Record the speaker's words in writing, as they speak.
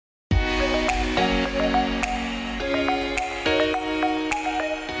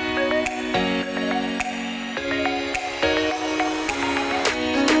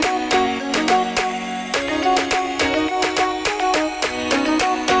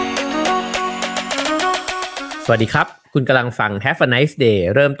สวัสดีครับคุณกำลังฟัง Have a nice day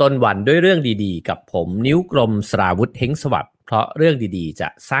เริ่มต้นวันด้วยเรื่องดีๆกับผมนิ้วกลมสราวุธเฮงสวัสดิ์เพราะเรื่องดีๆจะ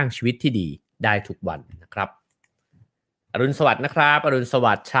สร้างชีวิตที่ดีได้ทุกวันนะครับอรุณสวัสดิ์นะครับอรุณส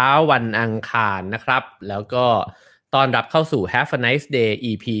วัสดิ์เช้าวันอังคารนะครับแล้วก็ต้อนรับเข้าสู่ Have a nice day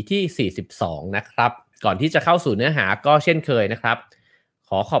EP ที่42นะครับก่อนที่จะเข้าสู่เนื้อหาก็เช่นเคยนะครับข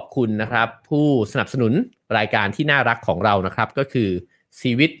อขอบคุณนะครับผู้สนับสนุนรายการที่น่ารักของเรานะครับก็คือ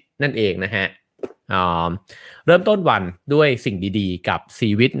ซีวิตนั่นเองนะฮะเริ่มต้นวันด้วยสิ่งดีๆกับซี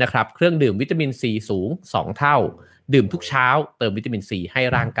วิตนะครับเครื่องดื่มวิตามินซีสูง2เท่าดื่มทุกเช้าเติมวิตามินซีให้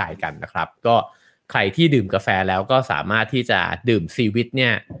ร่างกายกันนะครับก็ใครที่ดื่มกาแฟแล้วก็สามารถที่จะดื่มซีวิตเนี่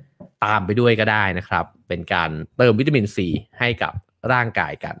ยตามไปด้วยก็ได้นะครับเป็นการเติมวิตามินซีให้กับร่างกา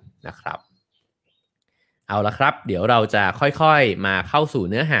ยกันนะครับเอาละครับเดี๋ยวเราจะค่อยๆมาเข้าสู่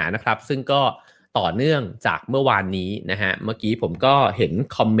เนื้อหานะครับซึ่งก็ต่อเนื่องจากเมื่อวานนี้นะฮะเมื่อกี้ผมก็เห็น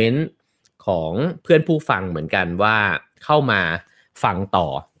คอมเมนต์ของเพื่อนผู้ฟังเหมือนกันว่าเข้ามาฟังต่อ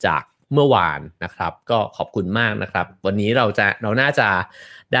จากเมื่อวานนะครับก็ขอบคุณมากนะครับวันนี้เราน่าจะ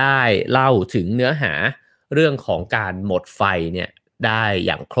ได้เล่าถึงเนื้อหาเรื่องของการหมดไฟเนี่ยได้อ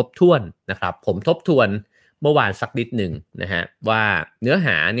ย่างครบถ้วนนะครับผมทบทวนเมื่อวานสักนิดหนึ่งนะฮะว่าเนื้อห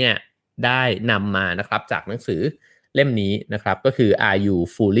าเนี่ยได้นำมานะครับจากหนังสือเล่มนี้นะครับก็คือ Are You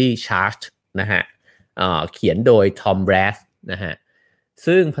Fully Charged นะฮะเขียนโดย Tom Rath นะฮะ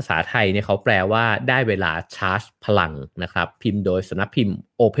ซึ่งภาษาไทยเนี่ยเขาแปลว่าได้เวลาชาร์จพลังนะครับพิมพ์โดยสำนักพิมพ์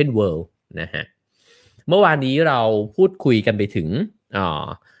Open World นะฮะเมื่อวานนี้เราพูดคุยกันไปถึง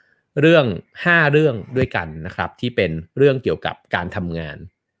เรื่อง5เรื่องด้วยกันนะครับที่เป็นเรื่องเกี่ยวกับการทำงาน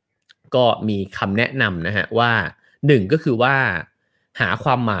ก็มีคำแนะนำนะฮะว่า1ก็คือว่าหาคว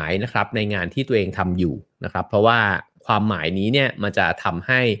ามหมายนะครับในงานที่ตัวเองทำอยู่นะครับเพราะว่าความหมายนี้เนี่ยมันจะทำใ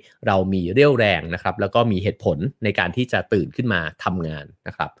ห้เรามีเรี่ยวแรงนะครับแล้วก็มีเหตุผลในการที่จะตื่นขึ้นมาทำงานน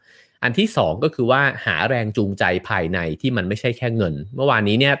ะครับอันที่2ก็คือว่าหาแรงจูงใจภายในที่มันไม่ใช่แค่เงินเมื่อวาน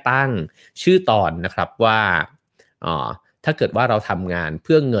นี้เนี่ยตั้งชื่อตอนนะครับว่าถ้าเกิดว่าเราทำงานเ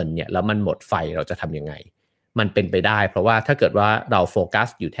พื่อเงินเนี่ยแล้วมันหมดไฟเราจะทำยังไงมันเป็นไปได้เพราะว่าถ้าเกิดว่าเราโฟกัส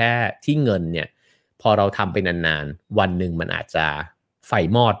อยู่แค่ที่เงินเนี่ยพอเราทำไปนานๆวันหนึ่งมันอาจจะไฟ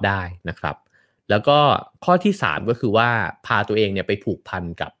มอดได้นะครับแล้วก็ข้อที่3ก็คือว่าพาตัวเองเนี่ยไปผูกพัน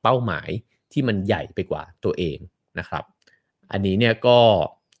กับเป้าหมายที่มันใหญ่ไปกว่าตัวเองนะครับอันนี้เนี่ยก็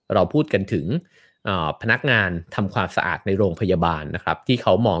เราพูดกันถึงพนักงานทำความสะอาดในโรงพยาบาลนะครับที่เข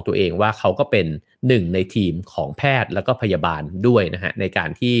ามองตัวเองว่าเขาก็เป็นหนึ่งในทีมของแพทย์แล้วก็พยาบาลด้วยนะฮะในการ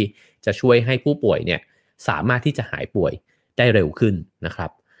ที่จะช่วยให้ผู้ป่วยเนี่ยสามารถที่จะหายป่วยได้เร็วขึ้นนะครั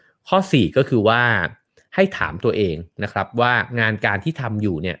บข้อ4ก็คือว่าให้ถามตัวเองนะครับว่างานการที่ทำอ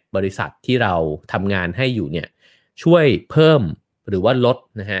ยู่เนี่ยบริษัทที่เราทำงานให้อยู่เนี่ยช่วยเพิ่มหรือว่าลด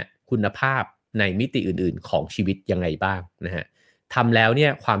นะฮะคุณภาพในมิติอื่นๆของชีวิตยังไงบ้างนะฮะทำแล้วเนี่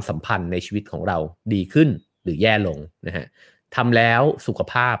ยความสัมพันธ์ในชีวิตของเราดีขึ้นหรือแย่ลงนะฮะทำแล้วสุข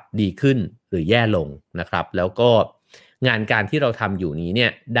ภาพดีขึ้นหรือแย่ลงนะครับแล้วก็งานการที่เราทำอยู่นี้เนี่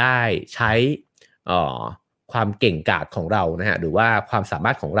ยได้ใช้ความเก่งกาจของเรานะฮะหรือว่าความสาม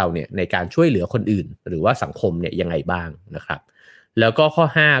ารถของเราเนี่ยในการช่วยเหลือคนอื่นหรือว่าสังคมเนี่ยยังไงบ้างนะครับแล้วก็ข้อ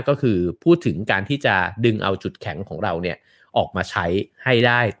5ก็คือพูดถึงการที่จะดึงเอาจุดแข็งของเราเนี่ยออกมาใช้ให้ไ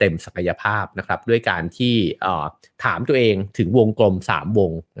ด้เต็มศักยภาพนะครับด้วยการที่ถามตัวเองถึงวงกลม3ว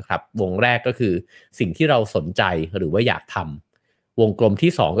งนะครับวงแรกก็คือสิ่งที่เราสนใจหรือว่าอยากทำวงกลม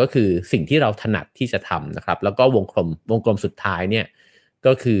ที่2ก็คือสิ่งที่เราถนัดที่จะทำนะครับแล้วก็วงกลมสุดท้ายเนี่ย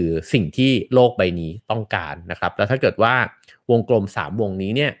ก็คือสิ่งที่โลกใบนี้ต้องการนะครับแล้วถ้าเกิดว่าวงกลม3วง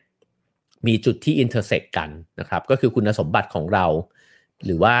นี้เนี่ยมีจุดที่อินเตอร์เซกกันนะครับก็คือคุณสมบัติของเราห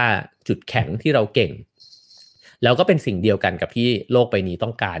รือว่าจุดแข็งที่เราเก่งแล้วก็เป็นสิ่งเดียวกันกับที่โลกใบนี้ต้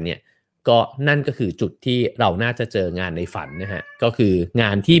องการเนี่ยก็นั่นก็คือจุดที่เราน่าจะเจองานในฝันนะฮะก็คืองา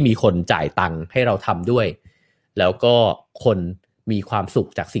นที่มีคนจ่ายตังค์ให้เราทำด้วยแล้วก็คนมีความสุข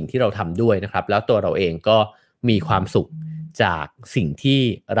จากสิ่งที่เราทำด้วยนะครับแล้วตัวเราเองก็มีความสุขจากสิ่งที่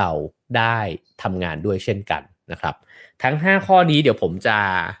เราได้ทำงานด้วยเช่นกันนะครับทั้ง5ข้อนี้เดี๋ยวผมจะ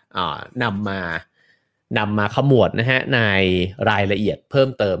นำมาขมวดนะฮะในรายละเอียดเพิ่ม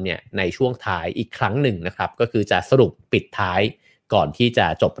เติมเนี่ยในช่วงท้ายอีกครั้งหนึ่งนะครับก็คือจะสรุปปิดท้ายก่อนที่จะ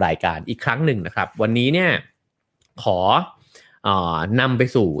จบรายการอีกครั้งหนึ่งนะครับวันนี้เนี่ยขอนำไป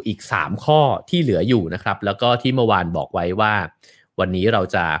สู่อีก3ข้อที่เหลืออยู่นะครับแล้วก็ที่เมื่อวานบอกไว้ว่าวันนี้เรา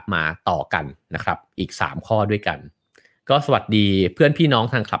จะมาต่อกันนะครับอีก3ข้อด้วยกันก็สวัสดีเพื่อนพี่น้อง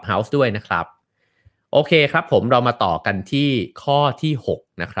ทาง Clubhouse ด้วยนะครับโอเคครับผมเรามาต่อกันที่ข้อที่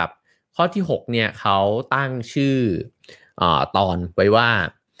6นะครับข้อที่6เนี่ยเขาตั้งชื่อตอนไว้ว่า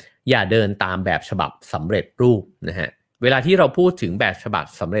อย่าเดินตามแบบฉบับสำเร็จรูปนะฮะเวลาที่เราพูดถึงแบบฉบับ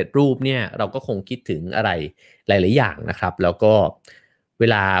สำเร็จรูปเนี่ยเราก็คงคิดถึงอะไรหลายๆอย่างนะครับแล้วก็เว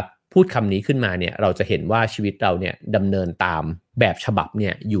ลา พูดคำนี้ขึ้นมาเนี่ยเราจะเห็นว่าชีวิตเราเนี่ยดำเนินตามแบบฉบับเนี่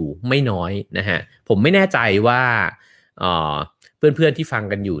ยอยู่ไม่น้อยนะฮะผมไม่แน่ใจว่าเพื่อนๆที่ฟัง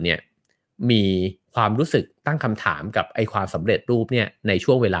กันอยู่เนี่ยมีความรู้สึกตั้งคำถามกับไอ้ความสำเร็จรูปเนี่ยใน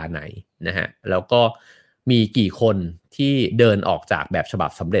ช่วงเวลาไหนนะฮะแล้วก็มีกี่คนที่เดินออกจากแบบฉบั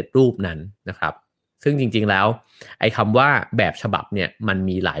บสำเร็จรูปนั้นนะครับซึ่งจริงๆแล้วไอ้คำว่าแบบฉบับเนี่ยมัน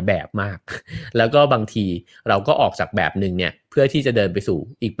มีหลายแบบมาก แล้วก็บางทีเราก็ออกจากแบบหนึ่งเนี่ยเพื่อที่จะเดินไปสู่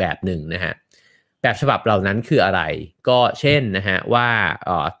อีกแบบหนึ่งนะฮะแบบฉบับเหล่านั้นคืออะไรก็เช่นนะฮะว่า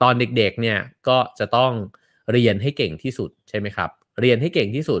ตอนเด็กๆเนี่ยก็จะต้องเรียนให้เก่งที่สุดใช่ไหมครับเรียนให้เก่ง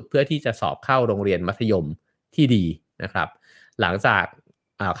ที่สุดเพื่อที่จะสอบเข้าโรงเรียนมัธยมที่ดีนะครับหลังจาก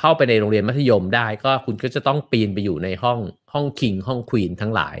เข้าไปในโรงเรียนมัธยมได้ก็คุณก็จะต้องปีนไปอยู่ในห้องคิงห้องควีนทั้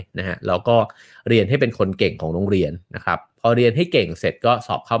งหลายนะฮะแล้วก็เรียนให้เป็นคนเก่งของโรงเรียนนะครับพอเรียนให้เก่งเสร็จก็ส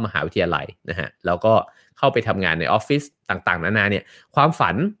อบเข้ามหาวิทยาลัยนะฮะแล้วก็เข้าไปทำงานในออฟฟิศต่างๆนานาเนี่ยความฝั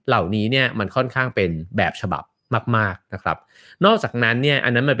นเหล่านี้เนี่ยมันค่อนข้างเป็นแบบฉบับมากๆนะครับนอกจากนั้นเนี่ยอั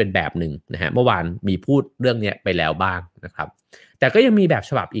นนั้นมันเป็นแบบหนึ่งนะฮะเมื่อวานมีพูดเรื่องนี้ไปแล้วบ้างนะครับแต่ก็ยังมีแบบ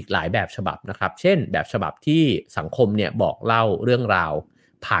ฉบับอีกหลายแบบฉบับนะครับเช่นแบบฉบับที่สังคมเนี่ยบอกเล่าเรื่องราว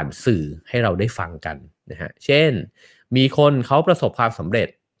ผ่านสื่อให้เราได้ฟังกันนะฮะเช่นมีคนเขาประสบความสำเร็จ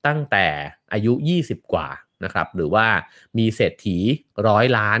ตั้งแต่อายุ20กว่านะครับหรือว่ามีเศรษฐี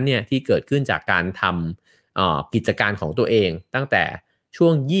100 ล้านเนี่ยที่เกิดขึ้นจากการทำกิจการของตัวเองตั้งแต่ช่ว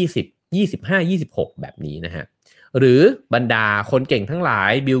ง20 25 26แบบนี้นะฮะหรือบรรดาคนเก่งทั้งหลา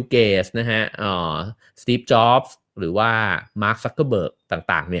ยบิลเกตส์นะฮะสตีฟจ็อบส์หรือว่ามาร์คซักเคอร์เบิร์ก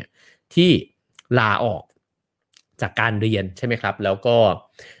ต่างๆเนี่ยที่ลาออกจากการเรียนใช่ไหมครับแล้วก็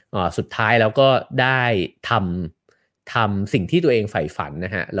สุดท้ายแล้วก็ได้ทำสิ่งที่ตัวเองใฝ่ฝันน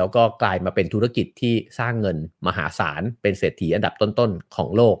ะฮะแล้วก็กลายมาเป็นธุรกิจที่สร้างเงินมหาศาลเป็นเศรษฐีอันดับต้นๆของ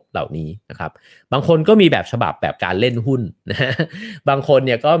โลกเหล่านี้นะครับบางคนก็มีแบบฉบับแบบการเล่นหุ้นนะฮะบางคนเ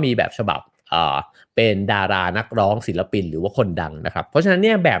นี่ยก็มีแบบฉบับเป็นดารานักร้องศิลปินหรือว่าคนดังนะครับเพราะฉะนั้นเ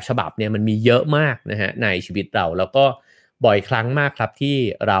นี่ยแบบฉบับเนี่ยมันมีเยอะมากนะฮะในชีวิตเราแล้วก็บ่อยครั้งมากครับที่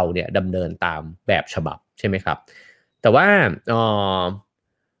เราเนี่ยดำเนินตามแบบฉบับใช่ไหมครับแต่ว่า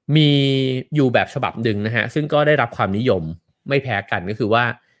มีอยู่แบบฉบับหนึ่งนะฮะซึ่งก็ได้รับความนิยมไม่แพ้กันก็คือว่า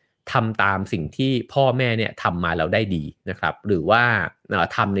ทำตามสิ่งที่พ่อแม่เนี่ยทำมาแล้วได้ดีนะครับหรือว่า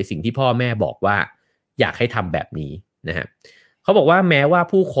ทำในสิ่งที่พ่อแม่บอกว่าอยากให้ทำแบบนี้นะฮะเขาบอกว่าแม้ว่า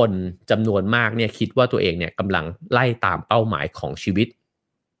ผู้คนจำนวนมากเนี่ยคิดว่าตัวเองเนี่ยกำลังไล่ตามเป้าหมายของชีวิต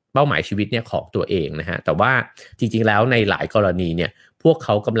เป้าหมายชีวิตเนี่ยของตัวเองนะฮะแต่ว่าจริงๆแล้วในหลายกรณีเนี่ยพวกเข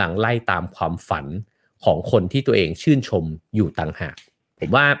ากำลังไล่ตามความฝันของคนที่ตัวเองชื่นชมอยู่ต่างหากผม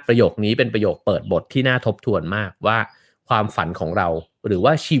ว่าประโยคนี้เป็นประโยคเปิดบทที่น่าทบทวนมากว่าความฝันของเราหรือ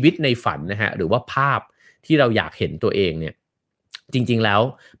ว่าชีวิตในฝันนะฮะหรือว่าภาพที่เราอยากเห็นตัวเองเนี่ยจริงๆแล้ว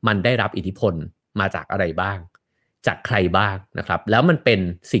มันได้รับอิทธิพลมาจากอะไรบ้างจากใครบ้างนะครับแล้วมันเป็น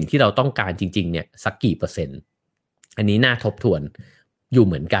สิ่งที่เราต้องการจริงๆเนี่ยสักกี่เปอร์เซ็นต์อันนี้น่าทบทวนอยู่เ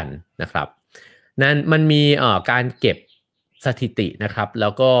หมือนกันนะครับนั่นมันมีการเก็บสถิตินะครับแล้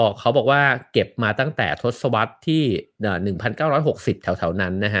วก็เขาบอกว่าเก็บมาตั้งแต่ทศวรรษที่1960แถวๆนั้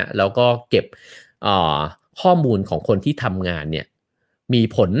นนะฮะแล้วก็เก็บข้อมูลของคนที่ทำงานเนี่ยมี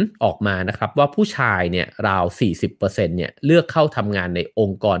ผลออกมานะครับว่าผู้ชายเนี่ยราว 40% เนี่ยเลือกเข้าทำงานในอง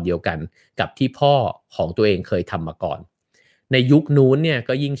ค์กรเดียวกันกับที่พ่อของตัวเองเคยทำมาก่อนในยุคนู้นเนี่ย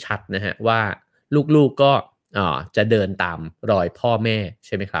ก็ยิ่งชัดนะฮะว่าลูกๆก็จะเดินตามรอยพ่อแม่ใ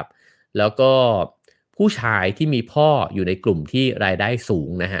ช่ไหมครับแล้วก็ผู้ชายที่มีพ่ออยู่ในกลุ่มที่รายได้สูง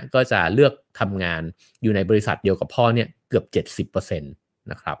นะฮะก็จะเลือกทำงานอยู่ในบริษัทเดียวกับพ่อเนี่ยเกือบ 70% น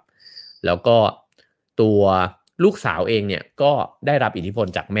ะครับแล้วก็ตัวลูกสาวเองเนี่ยก็ได้รับอิทธิพล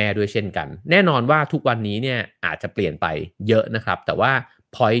จากแม่ด้วยเช่นกันแน่นอนว่าทุกวันนี้เนี่ยอาจจะเปลี่ยนไปเยอะนะครับแต่ว่า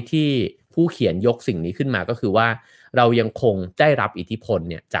point ที่ผู้เขียนยกสิ่งนี้ขึ้นมาก็คือว่าเรายังคงได้รับอิทธิพล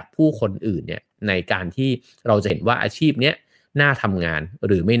เนี่ยจากผู้คนอื่นเนี่ยในการที่เราจะเห็นว่าอาชีพเนี้ยน่าทำงานห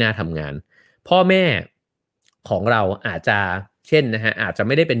รือไม่น่าทำงานพ่อแม่ของเราอาจจะเช่นนะฮะอาจจะไ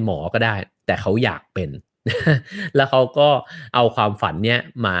ม่ได้เป็นหมอก็ได้แต่เขาอยากเป็น แล้วเขาก็เอาความฝันเนี้ย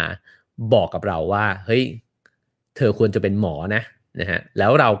มาบอกกับเราว่าเฮ้ยเธอควรจะเป็นหมอนะฮะแล้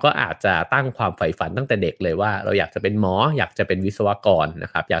วเราก็อาจจะตั้งความใฝ่ฝันตั้งแต่เด็กเลยว่าเราอยากจะเป็นหมออยากจะเป็นวิศวกรน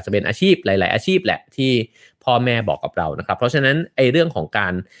ะครับอยากจะเป็นอาชีพหลายๆอาชีพแหละที่พ่อแม่บอกกับเรานะครับเพราะฉะนั้นไอ้เรื่องของกา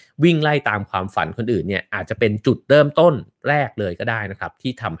รวิ่งไล่ตามความฝันคนอื่นเนี่ยอาจจะเป็นจุดเริ่มต้นแรกเลยก็ได้นะครับ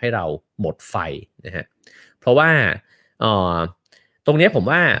ที่ทำให้เราหมดไฟนะฮะเพราะว่าตรงนี้ผม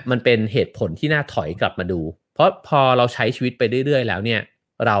ว่ามันเป็นเหตุผลที่น่าถอยกลับมาดูเพราะพอเราใช้ชีวิตไปเรื่อยๆแล้วเนี่ย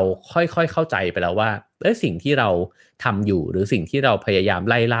เราค่อยๆเข้าใจไปแล้วว่าสิ่งที่เราทำอยู่หรือสิ่งที่เราพยายาม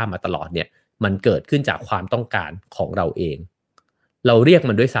ไล่ล่ามาตลอดเนี่ยมันเกิดขึ้นจากความต้องการของเราเองเราเรียก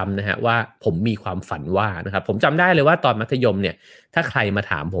มันด้วยซ้ำนะฮะว่าผมมีความฝันว่านะครับผมจำได้เลยว่าตอนมัธยมเนี่ยถ้าใครมา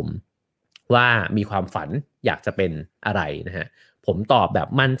ถามผม ว่ามีความฝันอยากจะเป็นอะไรนะฮะผมตอบแบบ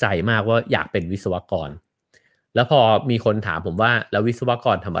มั่นใจมากว่าอยากเป็นวิศวกรแล้วพอมีคนถามผมว่าแล้ววิศวก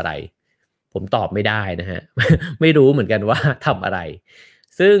รทำอะไรผมตอบไม่ได้นะฮะ ไม่รู้เหมือนกันว่าทำอะไร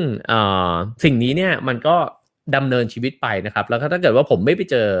ซึ่งสิ่งนี้เนี่ยมันก็ดำเนินชีวิตไปนะครับแล้วก็ถ้าเกิดว่าผมไม่ไป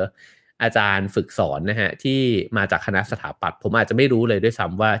เจออาจารย์ฝึกสอนนะฮะที่มาจากคณะสถาปัตย์ผมอาจจะไม่รู้เลยด้วยซ้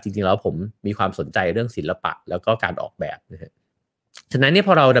ำว่าจริงๆแล้วผมมีความสนใจเรื่องศิลปะแล้วก็การออกแบบนะฮะฉะนั้นเนี่ยพ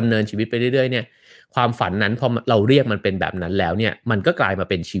อเราดำเนินชีวิตไปเรื่อยๆเนี่ยความฝันนั้นพอเราเรียกมันเป็นแบบนั้นแล้วเนี่ยมันก็กลายมา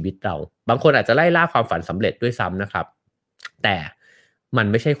เป็นชีวิตเราบางคนอาจจะไล่ล่าความฝันสำเร็จด้วยซ้ำนะครับแต่มัน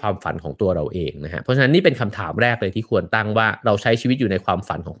ไม่ใช่ความฝันของตัวเราเองนะฮะเพราะฉะนั้นนี่เป็นคำถามแรกเลยที่ควรตั้งว่าเราใช้ชีวิตอยู่ในความ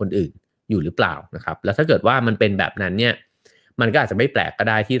ฝันของคนอื่นอยู่หรือเปล่านะครับแล้วถ้าเกิดว่ามันเป็นแบบนั้นเนี่ยมันก็อาจจะไม่แปลกก็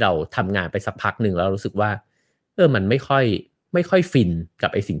ได้ที่เราทำงานไปสักพักหนึ่งแล้วรู้สึกว่ามันไม่ค่อยฟินกั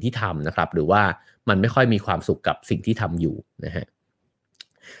บไอสิ่งที่ทำนะครับหรือว่ามันไม่ค่อยมีความสุขกับสิ่งที่ทำอยู่นะฮะ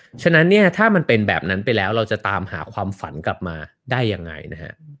ฉะนั้นเนี่ยถ้ามันเป็นแบบนั้นไปแล้วเราจะตามหาความฝันกลับมาได้ยังไงนะฮ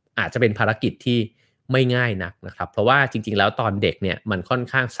ะอาจจะเป็นภารกิจที่ไม่ง่ายนักนะครับเพราะว่าจริงๆแล้วตอนเด็กเนี่ยมันค่อน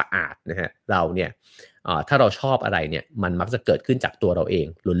ข้างสะอาดนะฮะเราเนี่ยถ้าเราชอบอะไรเนี่ยมันมักจะเกิดขึ้นจากตัวเราเอง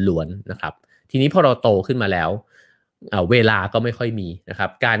ล้วนๆนะครับทีนี้พอเราโตขึ้นมาแล้วเวลาก็ไม่ค่อยมีนะครับ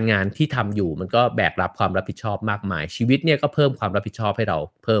การงานที่ทำอยู่มันก็แบกรับความรับผิดชอบมากมายชีวิตเนี่ยก็เพิ่มความรับผิดชอบให้เรา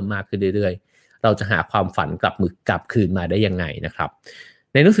เพิ่มมากขึ้นเรื่อยๆเราจะหาความฝันกลับคืนมาได้ยังไงนะครับ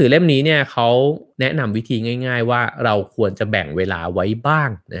ในหนังสือเล่มนี้เนี่ยเขาแนะนำวิธีง่ายๆว่าเราควรจะแบ่งเวลาไว้บ้าง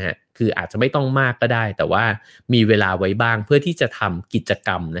นะฮะคืออาจจะไม่ต้องมากก็ได้แต่ว่ามีเวลาไว้บ้างเพื่อที่จะทำกิจก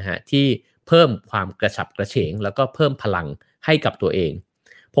รรมนะฮะที่เพิ่มความกระฉับกระเฉงแล้วก็เพิ่มพลังให้กับตัวเอง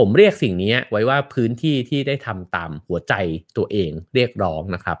ผมเรียกสิ่งนี้ไว้ว่าพื้นที่ที่ได้ทำตามหัวใจตัวเองเรียกร้อง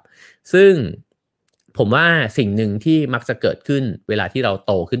นะครับซึ่งผมว่าสิ่งหนึ่งที่มักจะเกิดขึ้นเวลาที่เราโ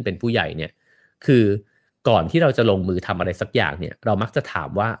ตขึ้นเป็นผู้ใหญ่เนี่ยคือก่อนที่เราจะลงมือทำอะไรสักอย่างเนี่ยเรามักจะถาม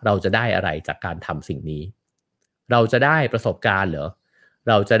ว่าเราจะได้อะไรจากการทำสิ่งนี้เราจะได้ประสบการณ์เหรอ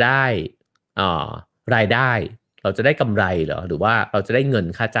เราจะได้รายได้เราจะได้กำไรเหรอหรือว่าเราจะได้เงิน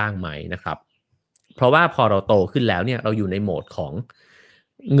ค่าจ้างไหมนะครับเพราะว่าพอเราโตขึ้นแล้วเนี่ยเราอยู่ในโหมดของ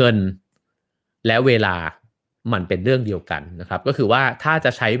เงินและเวลามันเป็นเรื่องเดียวกันนะครับก็คือว่าถ้าจ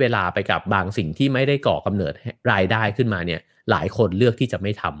ะใช้เวลาไปกับบางสิ่งที่ไม่ได้ก่อกำเนิดรายได้ขึ้นมาเนี่ยหลายคนเลือกที่จะไ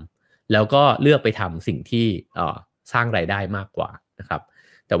ม่ทำแล้วก็เลือกไปทำสิ่งที่สร้างรายได้มากกว่านะครับ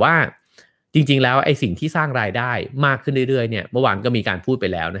แต่ว่าจริงๆแล้วไอ้สิ่งที่สร้างรายได้มากขึ้นเรื่อยๆเนี่ยเมื่อวานก็มีการพูดไป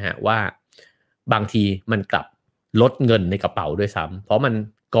แล้วนะฮะว่าบางทีมันกลับลดเงินในกระเป๋าด้วยซ้ำเพราะมัน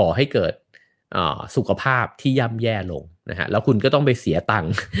ก่อให้เกิดสุขภาพที่ย่ำแย่ลงนะฮะแล้วคุณก็ต้องไปเสียตัง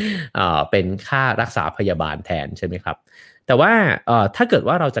ค์เป็นค่ารักษาพยาบาลแทนใช่ไหมครับแต่ว่าถ้าเกิด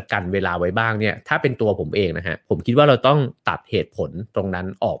ว่าเราจะกันเวลาไว้บ้างเนี่ยถ้าเป็นตัวผมเองนะฮะผมคิดว่าเราต้องตัดเหตุผลตรงนั้น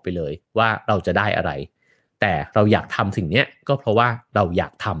ออกไปเลยว่าเราจะได้อะไรแต่เราอยากทำสิ่งนี้ก็เพราะว่าเราอยา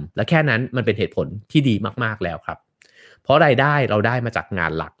กทำและแค่นั้นมันเป็นเหตุผลที่ดีมากๆแล้วครับเพราะรายได้เราได้มาจากงา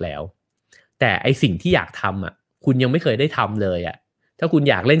นหลักแล้วแต่ไอสิ่งที่อยากทำอ่ะคุณยังไม่เคยได้ทำเลยอ่ะถ้าคุณ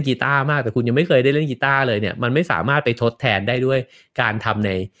อยากเล่นกีตาร์มากแต่คุณยังไม่เคยได้เล่นกีตาร์เลยเนี่ยมันไม่สามารถไปทดแทนได้ด้วยการทำใ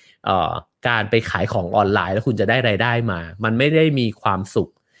นการไปขายของออนไลน์แล้วคุณจะได้รายได้มามันไม่ได้มีความสุข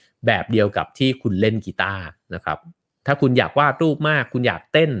แบบเดียวกับที่คุณเล่นกีตาร์นะครับถ้าคุณอยากวาดรูปมากคุณอยาก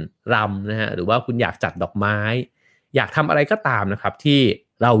เต้นรำนะฮะหรือว่าคุณอยากจัดดอกไม้อยากทำอะไรก็ตามนะครับที่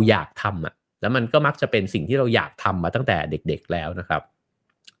เราอยากทำอ่ะแล้วมันก็มักจะเป็นสิ่งที่เราอยากทำมาตั้งแต่เด็กๆแล้วนะครับ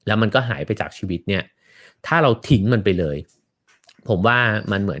แล้วมันก็หายไปจากชีวิตเนี่ยถ้าเราทิ้งมันไปเลยผมว่า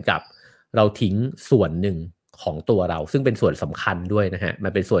มันเหมือนกับเราทิ้งส่วนหนึ่งของตัวเราซึ่งเป็นส่วนสำคัญด้วยนะฮะมั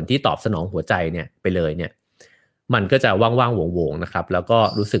นเป็นส่วนที่ตอบสนองหัวใจเนี่ยไปเลยเนี่ยมันก็จะว่างๆโหวงๆนะครับแล้วก็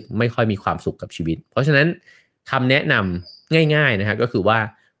รู้สึกไม่ค่อยมีความสุขกับชีวิตเพราะฉะนั้นคำแนะนำง่ายๆนะฮะก็คือว่า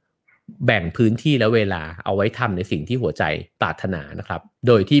แบ่งพื้นที่และเวลาเอาไว้ทำในสิ่งที่หัวใจปรารถนานะครับโ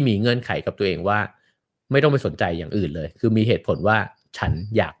ดยที่มีเงื่อนไขกับตัวเองว่าไม่ต้องไปสนใจอย่างอื่นเลยคือมีเหตุผลว่าฉัน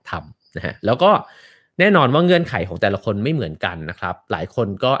อยากทำนะฮะแล้วก็แน่นอนว่าเงื่อนไขของแต่ละคนไม่เหมือนกันนะครับหลายคน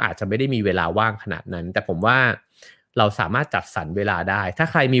ก็อาจจะไม่ได้มีเวลาว่างขนาดนั้นแต่ผมว่าเราสามารถจัดสรรเวลาได้ถ้า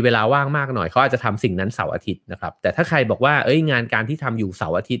ใครมีเวลาว่างมากหน่อยเขาอาจจะทำสิ่งนั้นเสาร์อาทิตย์นะครับแต่ถ้าใครบอกว่างานการที่ทำอยู่เสา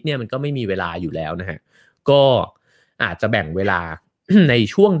ร์อาทิตย์เนี่ยมันก็ไม่มีเวลาอยู่แล้วนะฮะก็อาจจะแบ่งเวลา ใน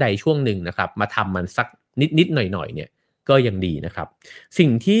ช่วงใดช่วงหนึ่งนะครับมาทำมันสักนิดหน่อยเนี่ยก็ยังดีนะครับสิ่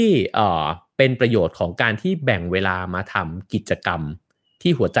งที่เป็นประโยชน์ของการที่แบ่งเวลามาทำกิจกรรม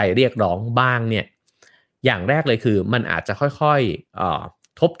ที่หัวใจเรียกร้องบ้างเนี่ยอย่างแรกเลยคือมันอาจจะค่อย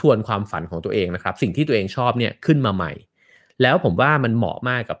ๆทบทวนความฝันของตัวเองนะครับสิ่งที่ตัวเองชอบเนี่ยขึ้นมาใหม่แล้วผมว่ามันเหมาะ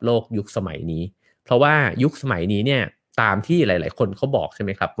มากกับโลกยุคสมัยนี้เพราะว่ายุคสมัยนี้เนี่ยตามที่หลายๆคนเขาบอกใช่ไห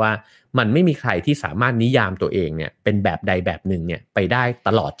มครับว่ามันไม่มีใครที่สามารถนิยามตัวเองเนี่ยเป็นแบบใดแบบหนึ่งเนี่ยไปได้ต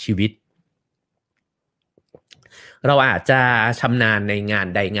ลอดชีวิตเราอาจจะชำนาญในงาน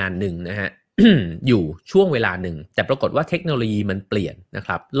ใดงานหนึ่งนะฮะ อยู่ช่วงเวลาหนึ่งแต่ปรากฏว่าเทคโนโลยีมันเปลี่ยนนะค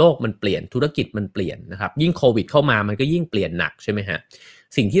รับโลกมันเปลี่ยนธุรกิจมันเปลี่ยนนะครับยิ่งโควิดเข้ามามันก็ยิ่งเปลี่ยนหนักใช่ไหมฮะ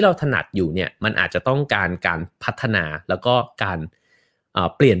สิ่งที่เราถนัดอยู่เนี่ยมันอาจจะต้องการพัฒนาแล้วก็การ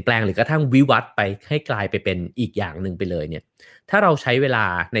เปลี่ยนแปลงหรือกระทั่งวิวัฒน์ไปให้กลายไปเป็นอีกอย่างหนึ่งไปเลยเนี่ยถ้าเราใช้เวลา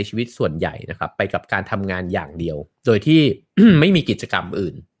ในชีวิตส่วนใหญ่นะครับไปกับการทำงานอย่างเดียวโดยที่ ไม่มีกิจกรรม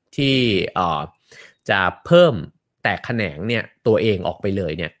อื่นที่จะเพิ่มแตกแขนงเนี่ยตัวเองออกไปเล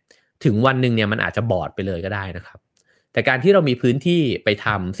ยเนี่ยถึงวันหนึ่งเนี่ยมันอาจจะบอดไปเลยก็ได้นะครับแต่การที่เรามีพื้นที่ไปท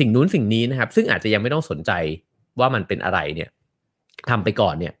ำสิ่งนู้นสิ่งนี้นะครับซึ่งอาจจะยังไม่ต้องสนใจว่ามันเป็นอะไรเนี่ยทำไปก่อ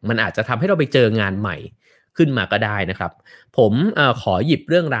นเนี่ยมันอาจจะทำให้เราไปเจองานใหม่ขึ้นมาก็ได้นะครับผมขอหยิบ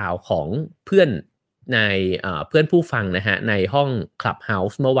เรื่องราวของเพื่อนในเพื่อนผู้ฟังนะฮะในห้อง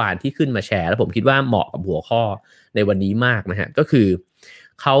Clubhouse เมื่อวานที่ขึ้นมาแชร์แล้วผมคิดว่าเหมาะกับหัวข้อในวันนี้มากนะฮะก็คือ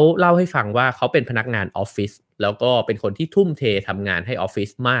เขาเล่าให้ฟังว่าเขาเป็นพนักงานออฟฟิศแล้วก็เป็นคนที่ทุ่มเททำงานให้ออฟฟิศ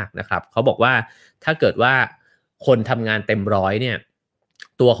มากนะครับเขาบอกว่าถ้าเกิดว่าคนทำงานเต็มร้อยเนี่ย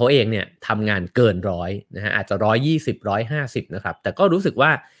ตัวเขาเองเนี่ยทำงานเกินร้อยนะฮะอาจจะ120 150นะครับแต่ก็รู้สึกว่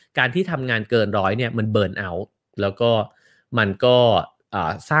าการที่ทำงานเกินร้อยเนี่ยมันเบิร์นเอาท์แล้วก็มันก็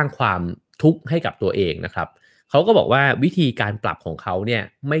สร้างความทุกข์ให้กับตัวเองนะครับเขาก็บอกว่าวิธีการปรับของเขาเนี่ย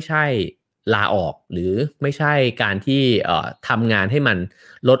ไม่ใช่ลาออกหรือไม่ใช่การที่ทำงานให้มัน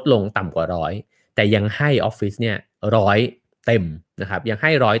ลดลงต่ำกว่าร้อยแต่ยังให้ออฟฟิศเนี่ย100เต็มนะครับยังใ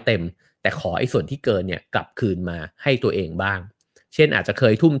ห้100เต็มแต่ขอไอ้ส่วนที่เกินเนี่ยกลับคืนมาให้ตัวเองบ้างเช่นอาจจะเค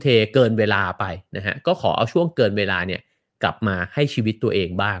ยทุ่มเทเกินเวลาไปนะฮะก็ขอเอาช่วงเกินเวลาเนี่ยกลับมาให้ชีวิตตัวเอง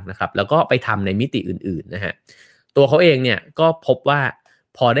บ้างนะครับแล้วก็ไปทำในมิติอื่นๆนะฮะตัวเขาเองเนี่ยก็พบว่า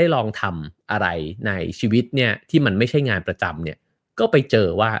พอได้ลองทำอะไรในชีวิตเนี่ยที่มันไม่ใช่งานประจำเนี่ยก็ไปเจอ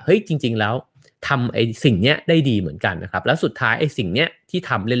ว่าเฮ้ยจริงๆแล้วทำไอ้สิ่งเนี้ยได้ดีเหมือนกันนะครับแล้วสุดท้ายไอ้สิ่งเนี้ยที่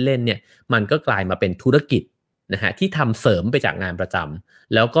ทำเล่นๆเนี่ยมันก็กลายมาเป็นธุรกิจนะฮะที่ทำเสริมไปจากงานประจ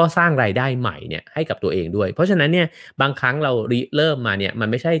ำแล้วก็สร้างรายได้ใหม่เนี่ยให้กับตัวเองด้วยเพราะฉะนั้นเนี่ยบางครั้งเราเริ่มมาเนี่ยมัน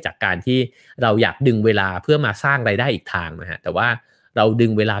ไม่ใช่จากการที่เราอยากดึงเวลาเพื่อมาสร้างรายได้อีกทางนะฮะแต่ว่าเราดึ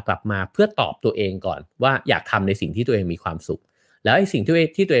งเวลากลับมาเพื่อตอบตัวเองก่อนว่าอยากทำในสิ่งที่ตัวเองมีความสุขแล้วไอ้สิ่ง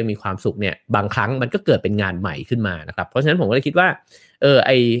ที่ตัวเองมีความสุขเนี่ยบางครั้งมันก็เกิดเป็นงานใหม่ขึ้นมานะครับเพราะฉะนั้นผมก็เลยคิดว่าไ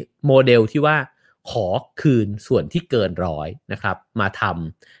อ้โมเดลที่ว่าขอคืนส่วนที่เกินร้อยนะครับมาท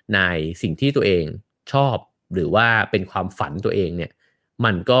ำในสิ่งที่ตัวเองชอบหรือว่าเป็นความฝันตัวเองเนี่ย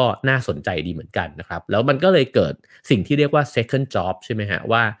มันก็น่าสนใจดีเหมือนกันนะครับแล้วมันก็เลยเกิดสิ่งที่เรียกว่า second job ใช่ไหมฮะ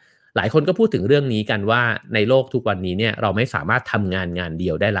ว่าหลายคนก็พูดถึงเรื่องนี้กันว่าในโลกทุกวันนี้เนี่ยเราไม่สามารถทำงานเดี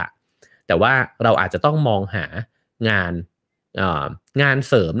ยวได้ละแต่ว่าเราอาจจะต้องมองหางานงาน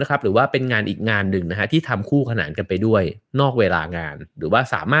เสริมนะครับหรือว่าเป็นงานอีกงานหนึ่งนะฮะที่ทำคู่ขนานกันไปด้วยนอกเวลางานหรือว่า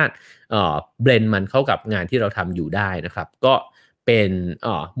สามารถเบลนด์มันเข้ากับงานที่เราทำอยู่ได้นะครับก็เป็น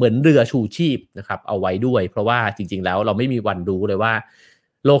เหมือนเรือชูชีพนะครับเอาไว้ด้วยเพราะว่าจริงๆแล้วเราไม่มีวันรู้เลยว่า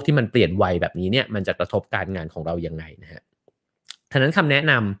โลกที่มันเปลี่ยนไวแบบนี้เนี่ยมันจะกระทบการงานของเรายังไงนะฮะฉะนั้นคำแนะ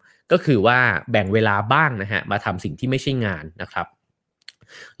นำก็คือว่าแบ่งเวลาบ้างนะฮะมาทำสิ่งที่ไม่ใช่งานนะครับ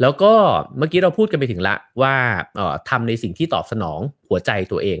แล้วก็เมื่อกี้เราพูดกันไปถึงละว่าทำในสิ่งที่ตอบสนองหัวใจ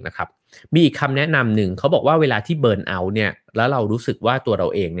ตัวเองนะครับมีอีกคำแนะนำหนึ่งเขาบอกว่าเวลาที่เบิร์นเอาท์เนี่ยแล้วเรารู้สึกว่าตัวเรา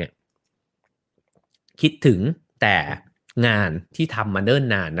เองเนี่ยคิดถึงแต่งานที่ทำมาเนิ่น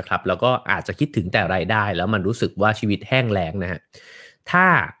นานนะครับแล้วก็อาจจะคิดถึงแต่รายได้แล้วมันรู้สึกว่าชีวิตแห้งแล้งนะฮะถ้า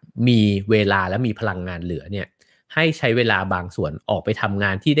มีเวลาและมีพลังงานเหลือเนี่ยให้ใช้เวลาบางส่วนออกไปทำง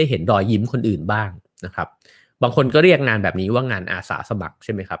านที่ได้เห็นรอยยิ้มคนอื่นบ้างนะครับบางคนก็เรียกงานแบบนี้ว่างานอาสาสมัครใ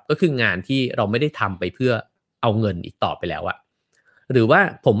ช่ไหมครับก็คืองานที่เราไม่ได้ทำไปเพื่อเอาเงินอีกต่อไปแล้วอะหรือว่า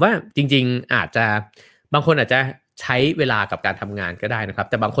ผมว่าจริงๆอาจจะบางคนอาจจะใช้เวลากับการทำงานก็ได้นะครับ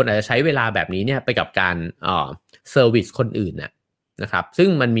แต่บางคนอาจจะใช้เวลาแบบนี้เนี่ยไปกับการเซอร์วิสคนอื่นนะครับซึ่ง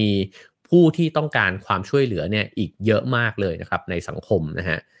มันมีผู้ที่ต้องการความช่วยเหลือเนี่ยอีกเยอะมากเลยนะครับในสังคมนะ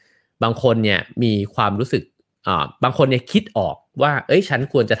ฮะบางคนเนี่ยมีความรู้สึกบางคนเนี่ยคิดออกว่าฉัน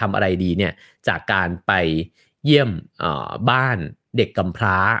ควรจะทำอะไรดีเนี่ยจากการไปเยี่ยมบ้านเด็กกำพ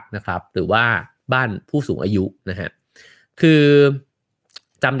ร้านะครับหรือว่าบ้านผู้สูงอายุนะฮะคือ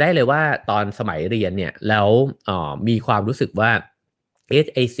จำได้เลยว่าตอนสมัยเรียนเนี่ยแล้วมีความรู้สึกว่า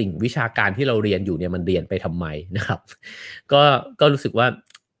ไอสิ่งวิชาการที่เราเรียนอยู่เนี่ยมันเรียนไปทำไมนะครับก็รู้สึกว่า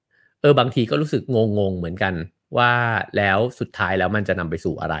บางทีก็รู้สึกงงเหมือนกันว่าแล้วสุดท้ายแล้วมันจะนำไป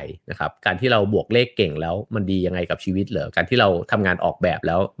สู่อะไรนะครับการที่เราบวกเลขเก่งแล้วมันดียังไงกับชีวิตเหรอการที่เราทำงานออกแบบแ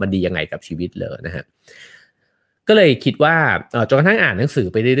ล้วมันดียังไงกับชีวิตเหรอนะฮะก็เลยคิดว่าจนกระทั่งอ่านหนังสือ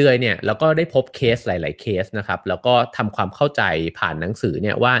ไปเรื่อยๆเนี่ยแล้วก็ได้พบเคสหลายๆเคสนะครับแล้วก็ทำความเข้าใจผ่านหนังสือเ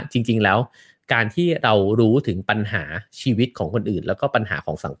นี่ยว่าจริงๆแล้วการที่เรารู้ถึงปัญหาชีวิตของคนอื่นแล้วก็ปัญหาข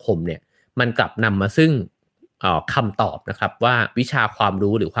องสังคมเนี่ยมันกลับนำมาซึ่งคำตอบนะครับว่าวิชาความ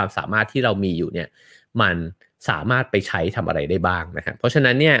รู้หรือความสามารถที่เรามีอยู่เนี่ยมัน สามารถไปใช้ทำอะไรได้บ้างนะฮะเพราะฉะ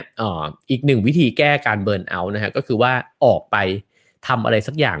นั้นเนี่ยอีกหนึ่งวิธีแก้การเบิร์นเอาท์นะฮะก็คือว่าออกไปทำอะไร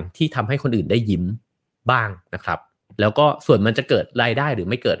สักอย่างที่ทำให้คนอื่นได้ยิ้มบ้างนะครับแล้วก็ส่วนมันจะเกิดรายได้หรือ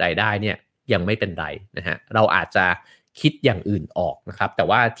ไม่เกิดรายได้เนี่ยยังไม่เป็นไรนะฮะเราอาจจะคิดอย่างอื่นออกนะครับแต่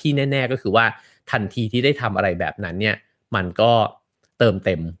ว่าที่แน่ๆก็คือว่าทันทีที่ได้ทำอะไรแบบนั้นเนี่ยมันก็เติมเ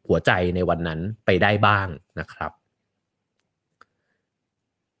ต็มหัวใจในวันนั้นไปได้บ้างนะครับ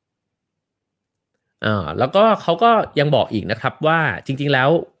แล้วก็เขาก็ยังบอกอีกนะครับว่าจริงๆแล้ว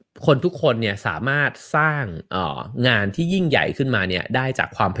คนทุกคนเนี่ยสามารถสร้างงานที่ยิ่งใหญ่ขึ้นมาเนี่ยได้จาก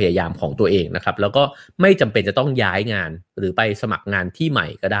ความพยายามของตัวเองนะครับแล้วก็ไม่จำเป็นจะต้องย้ายงานหรือไปสมัครงานที่ใหม่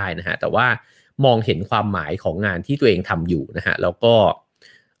ก็ได้นะฮะแต่ว่ามองเห็นความหมายของงานที่ตัวเองทำอยู่นะฮะแล้วก็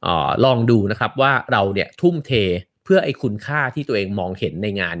ลองดูนะครับว่าเราเนี่ยทุ่มเทเพื่อไอ้คุณค่าที่ตัวเองมองเห็นใน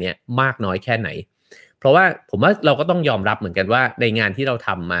งานเนี่ยมากน้อยแค่ไหนเพราะว่าผมว่าเราก็ต้องยอมรับเหมือนกันว่าในงานที่เราท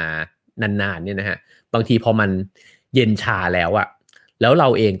ำมานานๆเนี่ยนะฮะบางทีพอมันเย็นชาแล้วอะแล้วเรา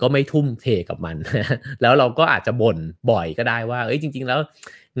เองก็ไม่ทุ่มเทกับมัน แล้วเราก็อาจจะบ่นบ่อยก็ได้ว่าเอ้ยจริงๆแล้ว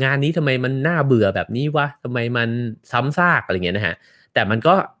งานนี้ทำไมมันน่าเบื่อแบบนี้วะทำไมมันซ้ำซากอะไรเงี้ยนะฮะแต่มัน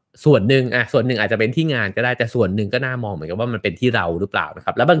ก็ส่วนหนึ่งอาจจะเป็นที่งานก็ได้แต่ส่วนหนึ่งก็น่ามองเหมือนกันว่ามันเป็นที่เราหรือเปล่านะค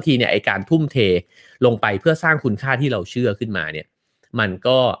รับแล้วบางทีเนี่ยไอการทุ่มเทลงไปเพื่อสร้างคุณค่าที่เราเชื่อขึ้นมาเนี่ยมัน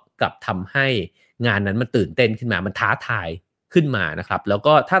ก็กลับทำให้งานนั้นมันตื่นเต้นขึ้นมามันท้าทายขึ้นมานะครับแล้ว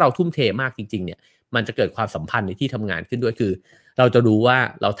ก็ถ้าเราทุ่มเทมากจริงๆเนี่ยมันจะเกิดความสัมพันธ์ในที่ทำงานขึ้นด้วยคือเราจะรู้ว่า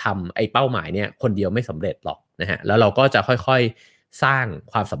เราทำไอ้เป้าหมายเนี่ยคนเดียวไม่สำเร็จหรอกนะฮะแล้วเราก็จะค่อยๆสร้าง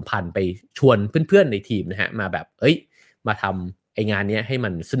ความสัมพันธ์ไปชวนเพื่อนๆในทีมนะฮะมาแบบมาทำไอ้งานนี้ให้มั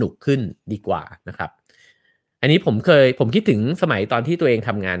นสนุกขึ้นดีกว่านะครับอันนี้ผมคิดถึงสมัยตอนที่ตัวเองท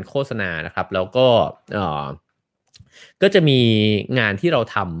ำงานโฆษณานะครับแล้วก็จะมีงานที่เรา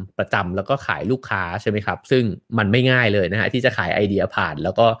ทำประจำแล้วก็ขายลูกค้าใช่ไหมครับซึ่งมันไม่ง่ายเลยนะฮะที่จะขายไอเดียผ่านแ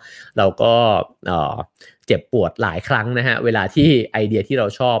ล้วก็เราก็เจ็บปวดหลายครั้งนะฮะเวลาที่ไอเดียที่เรา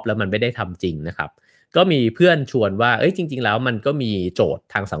ชอบแล้วมันไม่ได้ทำจริงนะครับก็มีเพื่อนชวนว่าจริงๆแล้วมันก็มีโจทย์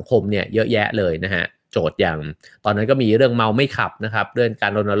ทางสังคมเนี่ยเยอะแยะเลยนะฮะโจทย์อย่างตอนนั้นก็มีเรื่องเมาไม่ขับนะครับเรื่องกา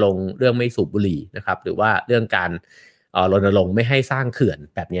รรณรงค์เรื่องไม่สูบบุหรี่นะครับหรือว่าเรื่องการรณรงค์ไม่ให้สร้างเขื่อน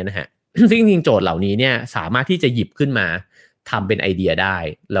แบบนี้นะฮะ ซึ่งจริงๆโจทย์เหล่านี้เนี่ยสามารถที่จะหยิบขึ้นมาทำเป็นไอเดียได้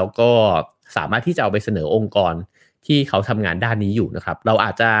แล้วก็สามารถที่จะเอาไปเสนอองค์กรที่เขาทำงานด้านนี้อยู่นะครับเราอ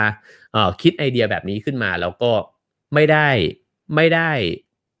าจจะคิดไอเดียแบบนี้ขึ้นมาแล้วก็ไม่ได้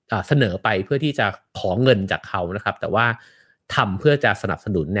เสนอไปเพื่อที่จะขอเงินจากเขานะครับแต่ว่าทำเพื่อจะสนับส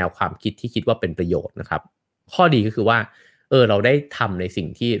นุนแนวความคิดที่คิดว่าเป็นประโยชน์นะครับข้อดีก็คือว่าเราได้ทำในสิ่ง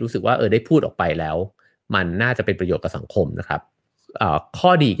ที่รู้สึกว่าได้พูดออกไปแล้วมันน่าจะเป็นประโยชน์กับสังคมนะครับข้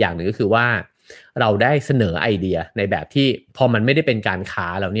อดีอีกอย่างหนึ่งก็คือว่าเราได้เสนอไอเดียในแบบที่พอมันไม่ได้เป็นการค้า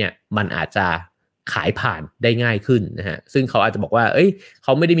แล้วเนี่ยมันอาจจะขายผ่านได้ง่ายขึ้นนะฮะซึ่งเขาอาจจะบอกว่าเข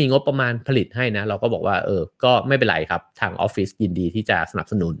าไม่ได้มีงบประมาณผลิตให้นะเราก็บอกว่าก็ไม่เป็นไรครับทางออฟฟิศยินดีที่จะสนับ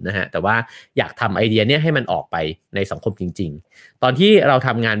สนุนนะฮะแต่ว่าอยากทำไอเดียเนี้ยให้มันออกไปในสังคมจริงๆตอนที่เราท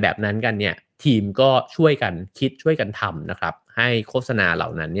ำงานแบบนั้นกันเนี่ยทีมก็ช่วยกันคิดช่วยกันทำนะครับให้โฆษณาเหล่า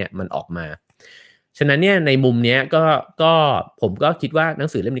นั้นเนี่ยมันออกมาฉะนั้นเนี่ยในมุมนี้ก็ผมก็คิดว่าหนัง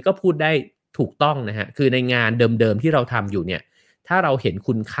สือเล่มนี้ก็พูดได้ถูกต้องนะฮะคือในงานเดิมๆที่เราทำอยู่เนี่ยถ้าเราเห็น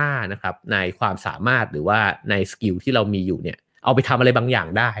คุณค่านะครับในความสามารถหรือว่าในสกิลที่เรามีอยู่เนี่ยเอาไปทำอะไรบางอย่าง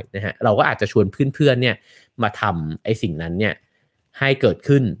ได้นะฮะเราก็อาจจะชวนเพื่อนๆเนี่ยมาทำไอ้สิ่งนั้นเนี่ยให้เกิด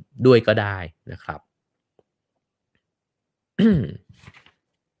ขึ้นด้วยก็ได้นะครับ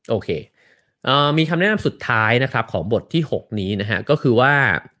โอเคมีคำแนะนำสุดท้ายนะครับของบทที่6นี้นะฮะก็คือว่า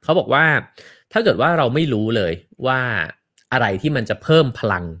เขาบอกว่าถ้าเกิดว่าเราไม่รู้เลยว่าอะไรที่มันจะเพิ่มพ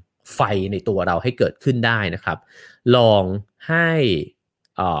ลังไฟในตัวเราให้เกิดขึ้นได้นะครับลองให้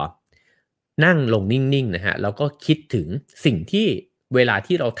นั่งลงนิ่งๆนะฮะแล้วก็คิดถึงสิ่งที่เวลา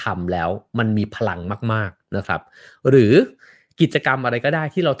ที่เราทำแล้วมันมีพลังมากๆนะครับหรือกิจกรรมอะไรก็ได้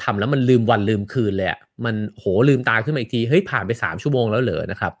ที่เราทำแล้วมันลืมวันลืมคืนเลยอะมันลืมตาขึ้นมาอีกทีเฮ้ยผ่านไป3ชั่วโมงแล้วเหรอ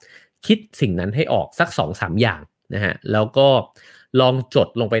นะครับคิดสิ่งนั้นให้ออกสัก 2-3 อย่างนะฮะแล้วก็ลองจด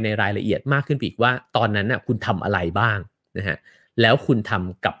ลงไปในรายละเอียดมากขึ้นอีกว่าตอนนั้นน่ะคุณทำอะไรบ้างนะฮะแล้วคุณท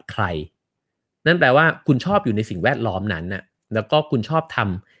ำกับใครนั่นแปลว่าคุณชอบอยู่ในสิ่งแวดล้อมนั้นน่ะแล้วก็คุณชอบท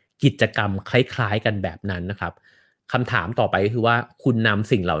ำกิจกรรมคล้ายๆกันแบบนั้นนะครับคำถามต่อไปก็คือว่าคุณน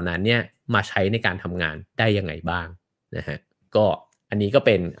ำสิ่งเหล่านั้นเนี่ยมาใช้ในการทำงานได้ยังไงบ้างนะฮะก็อันนี้ก็เ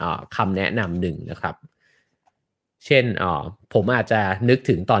ป็นคำแนะนำหนึ่งนะครับเช่นผมอาจจะนึก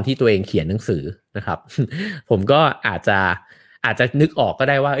ถึงตอนที่ตัวเองเขียนหนังสือนะครับ ผมก็อาจจะนึกออกก็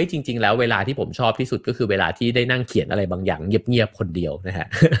ได้ว่าจริงๆแล้วเวลาที่ผมชอบที่สุดก็คือเวลาที่ได้นั่งเขียนอะไรบางอย่างเงียบๆคนเดียวนะฮะ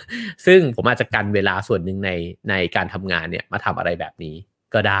ซึ่งผมอาจจะกันเวลาส่วนหนึ่งในการทำงานเนี่ยมาทำอะไรแบบนี้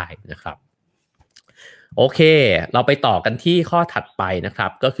ก็ได้นะครับ โอเคเราไปต่อกันที่ข้อถัดไปนะครั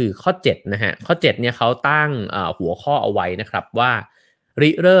บก็คือข้อ7นะฮะข้อ7เนี่ยเขาตั้งหัวข้อเอาไว้นะครับว่าริ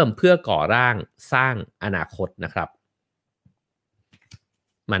เริ่มเพื่อก่อร่างสร้างอนาคตนะครับ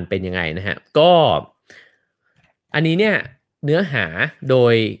มันเป็นยังไงนะฮะก็อันนี้เนี่ยเนื้อหาโด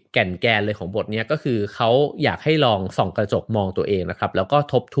ยแก่นแกนเลยของบทนี้ก็คือเขาอยากให้ลองส่องกระจกมองตัวเองนะครับแล้วก็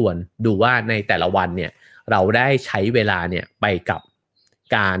ทบทวนดูว่าในแต่ละวันเนี่ยเราได้ใช้เวลาเนี่ยไปกับ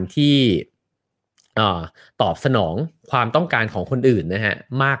การที่ตอบสนองความต้องการของคนอื่นนะฮะ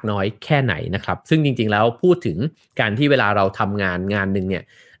มากน้อยแค่ไหนนะครับซึ่งจริงๆแล้วพูดถึงการที่เวลาเราทำงานหนึ่งเนี่ย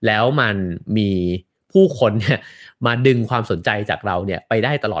แล้วมันมีผู้คนเนี่ยมาดึงความสนใจจากเราเนี่ยไปไ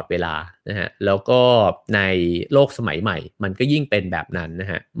ด้ตลอดเวลานะฮะแล้วก็ในโลกสมัยใหม่มันก็ยิ่งเป็นแบบนั้นนะ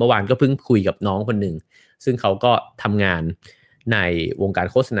ฮะเมื่อวานก็เพิ่งคุยกับน้องคนหนึ่งซึ่งเขาก็ทำงานในวงการ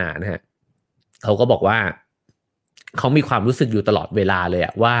โฆษณานะฮะเขาก็บอกว่าเขามีความรู้สึกอยู่ตลอดเวลาเลยอ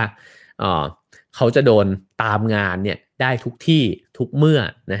ะว่าเขาจะโดนตามงานเนี่ยได้ทุกที่ทุกเมื่อ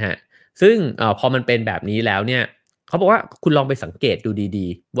นะฮะซึ่งพอมันเป็นแบบนี้แล้วเนี่ยเขาบอกว่าคุณลองไปสังเกตดูดี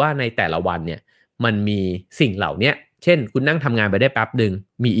ๆว่าในแต่ละวันเนี่ยมันมีสิ่งเหล่านี้เช่นคุณนั่งทำงานไปได้แป๊บหนึ่ง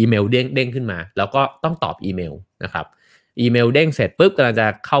มีอีเมลเด้งขึ้นมาแล้วก็ต้องตอบอีเมลนะครับอีเมลเด้งเสร็จปุ๊บกำลังจะ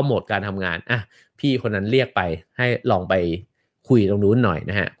เข้าโหมดการทำงานพี่คนนั้นเรียกไปให้ลองไปคุยตรงนู้นหน่อย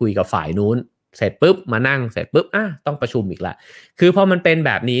นะฮะคุยกับฝ่ายนู้นเสร็จปุ๊บมานั่งเสร็จปุ๊บต้องประชุมอีกละคือพอมันเป็นแ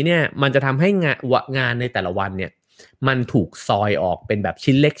บบนี้เนี่ยมันจะทำให้งานในแต่ละวันเนี่ยมันถูกซอยออกเป็นแบบ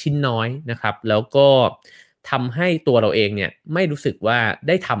ชิ้นเล็กชิ้นน้อยนะครับแล้วก็ทำให้ตัวเราเองเนี่ยไม่รู้สึกว่าไ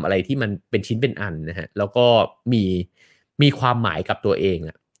ด้ทำอะไรที่มันเป็นชิ้นเป็นอันนะฮะแล้วก็มีความหมายกับตัวเองอ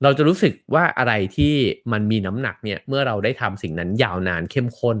ะเราจะรู้สึกว่าอะไรที่มันมีน้ำหนักเนี่ยเมื่อเราได้ทำสิ่งนั้นยาวนานเข้ม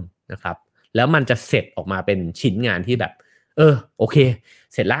ข้นนะครับแล้วมันจะเสร็จออกมาเป็นชิ้นงานที่แบบโอเค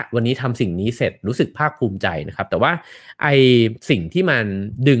เสร็จละวันนี้ทำสิ่งนี้เสร็จรู้สึกภาคภูมิใจนะครับแต่ว่าไอสิ่งที่มัน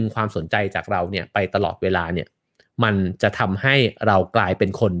ดึงความสนใจจากเราเนี่ยไปตลอดเวลาเนี่ยมันจะทำให้เรากลายเป็น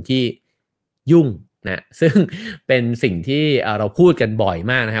คนที่ยุ่งนะซึ่งเป็นสิ่งที่เราพูดกันบ่อย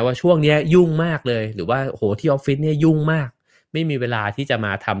มากนะฮะว่าช่วงนี้ยุ่งมากเลยหรือว่าโหที่ออฟฟิศเนี่ยยุ่งมากไม่มีเวลาที่จะม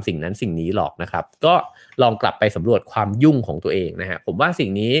าทำสิ่งนั้นสิ่งนี้หรอกนะครับก็ลองกลับไปสำรวจความยุ่งของตัวเองนะฮะผมว่าสิ่ง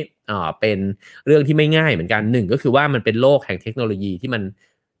นี้เป็นเรื่องที่ไม่ง่ายเหมือนกันหนึ่งก็คือว่ามันเป็นโลกแห่งเทคโนโลยีที่มัน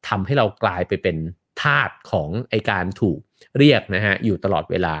ทำให้เรากลายไปเป็นทาสของไอการถูกเรียกนะฮะอยู่ตลอด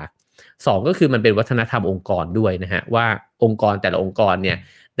เวลาสองก็คือมันเป็นวัฒนธรรมองค์กรด้วยนะฮะว่าองค์กรแต่ละองค์กรเนี่ย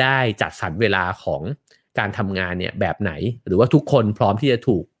ได้จัดสรรเวลาของการทำงานเนี่ยแบบไหนหรือว่าทุกคนพร้อมที่จะ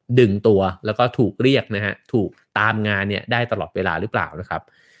ถูกดึงตัวแล้วก็ถูกเรียกนะฮะถูกตามงานเนี่ยได้ตลอดเวลาหรือเปล่านะครับ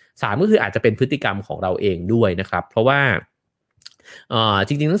สามก็คืออาจจะเป็นพฤติกรรมของเราเองด้วยนะครับเพราะว่าจ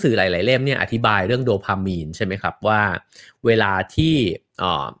ริงๆหนังสือหลายๆเล่มเนี่ยอธิบายเรื่องโดพามีนใช่ไหมครับว่าเวลาที่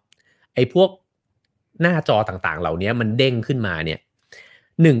ไอ้พวกหน้าจอต่างๆเหล่านี้มันเด้งขึ้นมาเนี่ย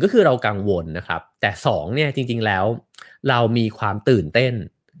หนึ่งก็คือเรากังวลนะครับแต่สองเนี่ยจริงๆแล้วเรามีความตื่นเต้น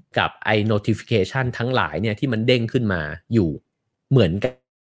กับไอ้ notification ทั้งหลายเนี่ยที่มันเด้งขึ้นมาอยู่เหมือนกั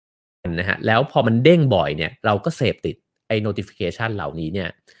นนะฮะแล้วพอมันเด้งบ่อยเนี่ยเราก็เสพติดไอ้ notification เหล่านี้เนี่ย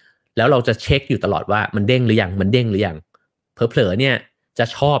แล้วเราจะเช็คอยู่ตลอดว่ามันเด้งหรือยังมันเด้งหรือยังเผลอๆเนี่ยจะ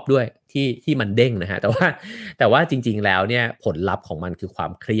ชอบด้วยที่มันเด้งนะฮะแต่ว่าจริงๆแล้วเนี่ยผลลัพธ์ของมันคือควา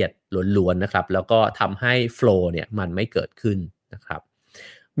มเครียดล้วนๆนะครับแล้วก็ทำให้โฟลว์เนี่ยมันไม่เกิดขึ้นนะครับ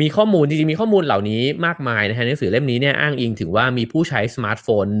มีข้อมูลจริงๆมีข้อมูลเหล่านี้มากมายนะฮะหนังสือเล่มนี้เนี่ยอ้างอิงถึงว่ามีผู้ใช้สมาร์ทโฟ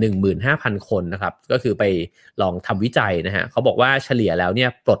น 15,000 คนนะครับก็คือไปลองทำวิจัยนะฮะเขาบอกว่าเฉลี่ยแล้วเนี่ย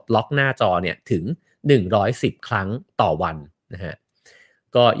ปลดล็อกหน้าจอเนี่ยถึง110 ครั้งต่อวันนะฮะ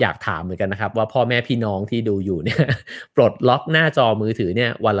ก็อยากถามเหมือนกันนะครับว่าพ่อแม่พี่น้องที่ดูอยู่เนี่ยปลดล็อกหน้าจอมือถือเนี่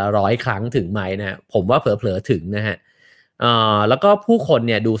ยวันละ100 ครั้งถึงไหมนะผมว่าเผลอๆถึงนะฮะแล้วก็ผู้คนเ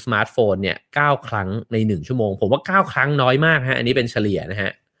นี่ยดูสมาร์ทโฟนเนี่ย9 ครั้งใน1ชั่วโมงผมว่า9 ครั้งน้อยมากฮะอันนี้เป็นเฉลี่ยนะฮ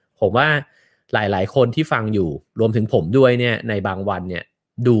ะผมว่าหลายๆคนที่ฟังอยู่รวมถึงผมด้วยเนี่ยในบางวันเนี่ย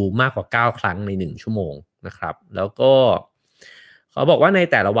ดูมากกว่า9 ครั้งใน1ชั่วโมงนะครับแล้วก็เขาบอกว่าใน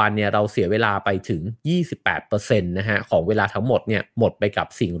แต่ละวันเนี่ยเราเสียเวลาไปถึง 28% นะฮะของเวลาทั้งหมดเนี่ยหมดไปกับ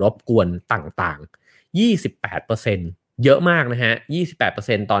สิ่งรบกวนต่างๆ 28% เยอะมากนะฮะ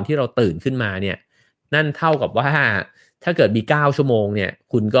 28% ตอนที่เราตื่นขึ้นมาเนี่ยนั่นเท่ากับว่าถ้าเกิดมี9 ชั่วโมงเนี่ย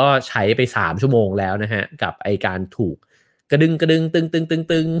คุณก็ใช้ไป3 ชั่วโมงแล้วนะฮะกับไอการถูกกระดึง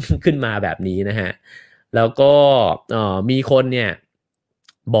ตึงขึ้นมาแบบนี้นะฮะแล้วก็มีคนเนี่ย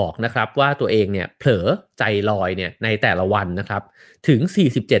บอกนะครับว่าตัวเองเนี่ยเผลอใจลอยเนี่ยในแต่ละวันนะครับถึง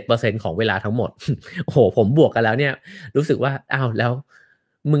 47% ของเวลาทั้งหมด โอ้โหผมบวกกันแล้วเนี่ยรู้สึกว่าอ้าวแล้ว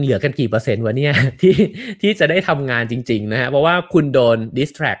มึงเหลือกันกี่เปอร์เซ็นต์วะเนี่ย ที่จะได้ทำงานจริงๆนะฮะเพราะว่าคุณโดน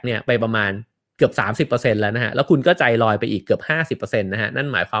distract เนี่ยไปประมาณเกือบ 30% แล้วนะฮะแล้วคุณก็ใจลอยไปอีกเกือบ 50% นะฮะนั่น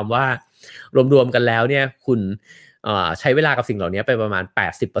หมายความว่ารวมๆกันแล้วเนี่ยคุณ ใช้เวลากับสิ่งเหล่านี้ไปประมาณ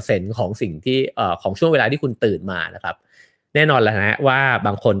 80% ของสิ่งที่ของช่วงเวลาที่คุณตื่นมานะครับแน่นอนแล้วนะว่าบ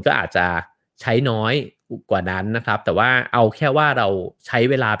างคนก็อาจจะใช้น้อยกว่านั้นนะครับแต่ว่าเอาแค่ว่าเราใช้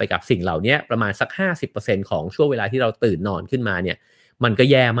เวลาไปกับสิ่งเหล่านี้ประมาณสัก 50% ของช่วงเวลาที่เราตื่นนอนขึ้นมาเนี่ยมันก็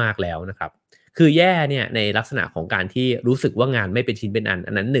แย่มากแล้วนะครับคือแย่เนี่ยในลักษณะของการที่รู้สึกว่างานไม่เป็นชิ้นเป็น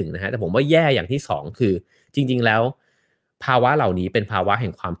อันนั้นหนึ่งนะฮะแต่ผมว่าแย่อย่างที่สองคือจริงๆแล้วภาวะเหล่านี้เป็นภาวะแห่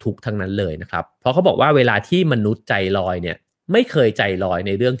งความทุกข์ทั้งนั้นเลยนะครับเพราะเขาบอกว่าเวลาที่มนุษย์ใจลอยเนี่ยไม่เคยใจลอยใ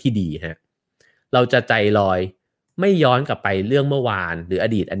นเรื่องที่ดีฮะเราจะใจลอยไม่ย้อนกลับไปเรื่องเมื่อวานหรืออ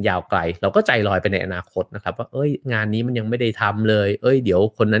ดีตอันยาวไกลเราก็ใจลอยไปในอนาคตนะครับว่าเอ้ยงานนี้มันยังไม่ได้ทำเลยเอ้ยเดี๋ยว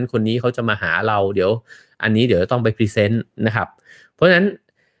คนนั้นคนนี้เขาจะมาหาเราเดี๋ยวอันนี้เดี๋ยวต้องไปพรีเซนต์นะครับเพราะฉะนั้น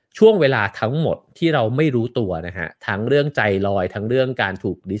ช่วงเวลาทั้งหมดที่เราไม่รู้ตัวนะฮะทั้งเรื่องใจลอยทั้งเรื่องการ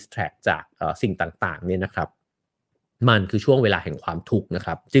ถูก distract จากสิ่งต่างๆเนี่ยนะครับมันคือช่วงเวลาแห่งความทุกข์นะค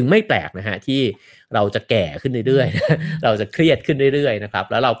รับจึงไม่แปลกนะฮะที่เราจะแก่ขึ้นเรื่อยๆ เราจะเครียดขึ้นเรื่อยๆนะครับ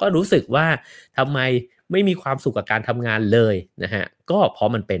แล้วเราก็รู้สึกว่าทำไมไม่มีความสุขกับการทำงานเลยนะฮะก็เพรา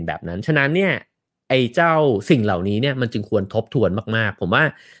ะมันเป็นแบบนั้นฉะนั้นเนี่ยไอ้เจ้าสิ่งเหล่านี้เนี่ยมันจึงควรทบทวนมากๆผมว่า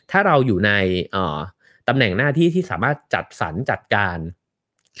ถ้าเราอยู่ในตำแหน่งหน้าที่ที่สามารถจัดสรรจัดการ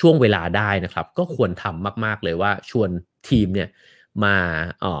ช่วงเวลาได้นะครับก็ควรทำมากๆเลยว่าชวนทีมเนี่ยมา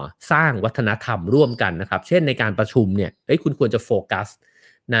สร้างวัฒนธรรมร่วมกันนะครับเช่นในการประชุมเนี่ยคุณควรจะโฟกัส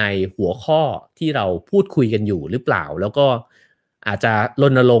ในหัวข้อที่เราพูดคุยกันอยู่หรือเปล่าแล้วก็อาจจะร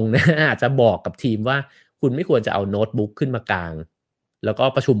ณรงค์นะอาจจะบอกกับทีมว่าคุณไม่ควรจะเอาโน้ตบุ๊กขึ้นมากลางแล้วก็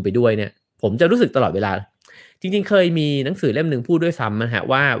ประชุมไปด้วยเนี่ยผมจะรู้สึกตลอดเวลาจริงๆเคยมีหนังสือเล่มหนึ่งพูดด้วยซ้ำนะฮะ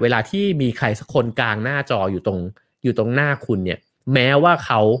ว่าเวลาที่มีใครสักคนกลางหน้าจออยู่ตรงหน้าคุณเนี่ยแม้ว่าเ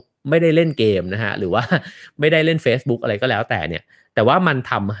ขาไม่ได้เล่นเกมนะฮะหรือว่าไม่ได้เล่น Facebook อะไรก็แล้วแต่เนี่ยแต่ว่ามัน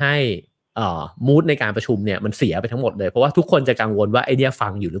ทำให้มูดในการประชุมเนี่ยมันเสียไปทั้งหมดเลยเพราะว่าทุกคนจะกังวลว่าไอเดียฟั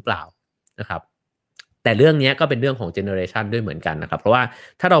งอยู่หรือเปล่านะครับแต่เรื่องนี้ก็เป็นเรื่องของเจเนอเรชันด้วยเหมือนกันนะครับเพราะว่า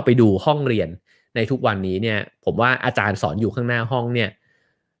ถ้าเราไปดูห้องเรียนในทุกวันนี้เนี่ยผมว่าอาจารย์สอนอยู่ข้างหน้าห้องเนี่ย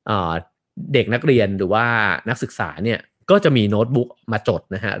เด็กนักเรียนหรือว่านักศึกษาเนี่ยก็จะมีโน้ตบุ๊กมาจด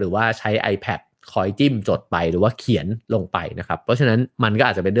นะฮะหรือว่าใช้ iPad คอยจิ้มจดไปหรือว่าเขียนลงไปนะครับเพราะฉะนั้นมันก็อ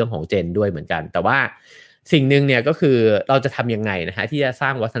าจจะเป็นเรื่องของเจนด้วยเหมือนกันแต่ว่าสิ่งหนึ่งเนี่ยก็คือเราจะทำยังไงนะฮะที่จะสร้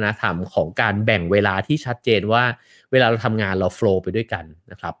างวัฒนธรรมของการแบ่งเวลาที่ชัดเจนว่าเวลาเราทำงานเราโฟลว์ไปด้วยกัน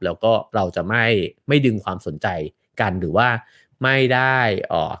นะครับแล้วก็เราจะไม่ดึงความสนใจกันหรือว่าไม่ได้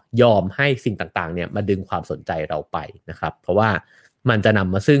ยอมให้สิ่งต่างๆเนี่ยมาดึงความสนใจเราไปนะครับเพราะว่ามันจะน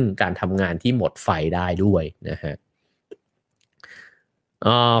ำมาซึ่งการทำงานที่หมดไฟได้ด้วยนะฮะ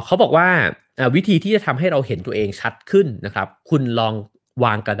เขาบอกว่าวิธีที่จะทำให้เราเห็นตัวเองชัดขึ้นนะครับคุณลองว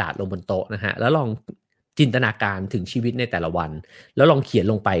างกระดาษลงบนโต๊ะนะฮะแล้วลองจินตนาการถึงชีวิตในแต่ละวันแล้วลองเขียน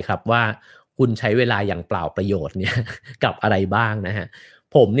ลงไปครับว่าคุณใช้เวลาอย่างเปล่าประโยชน์เนี่ยกับอะไรบ้างนะฮะ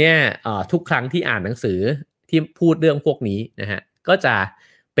ผมเนี่ยทุกครั้งที่อ่านหนังสือที่พูดเรื่องพวกนี้นะฮะก็จะ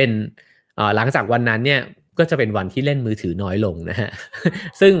เป็นหลังจากวันนั้นเนี่ยก็จะเป็นวันที่เล่นมือถือน้อยลงนะฮะ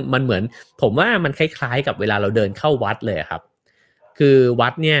ซึ่งมันเหมือนผมว่ามันคล้ายๆกับเวลาเราเดินเข้าวัดเลยครับคือวั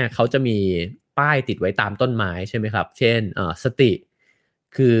ดเนี่ยเขาจะมีป้ายติดไว้ตามต้นไม้ใช่ไหมครับเช่นสติ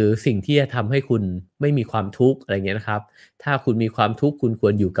คือสิ่งที่จะทำให้คุณไม่มีความทุกข์อะไรเงี้ยนะครับถ้าคุณมีความทุกข์คุณคว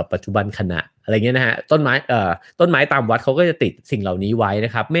รอยู่กับปัจจุบันขณะอะไรเงี้ยนะฮะต้นไม้ตามวัดเขาก็จะติดสิ่งเหล่านี้ไว้น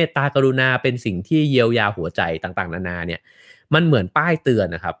ะครับเมตตากรุณาเป็นสิ่งที่เยียวยาหัวใจต่างๆนานาเนี่ยมันเหมือนป้ายเตือน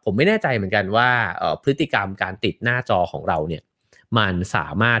นะครับผมไม่แน่ใจเหมือนกันว่าพฤติกรรมการติดหน้าจอของเราเนี่ยมันสา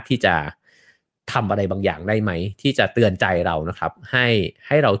มารถที่จะทำอะไรบางอย่างได้ไหมที่จะเตือนใจเรานะครับใ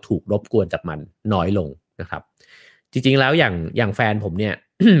ห้เราถูกรบกวนจากมันน้อยลงนะครับจริงๆแล้วอย่างแฟนผมเนี่ย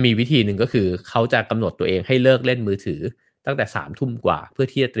มีวิธีหนึ่งก็คือเขาจะกำหนดตัวเองให้เลิกเล่นมือถือตั้งแต่3 ทุ่มกว่าเพื่อ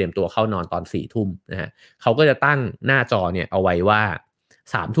ที่จะเตรียมตัวเข้านอนตอน4 ทุ่มนะฮะเขาก็จะตั้งหน้าจอเนี่ยเอาไว้ว่า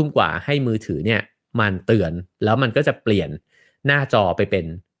3 ทุ่มกว่าให้มือถือเนี่ยมันเตือนแล้วมันก็จะเปลี่ยนหน้าจอไปเป็น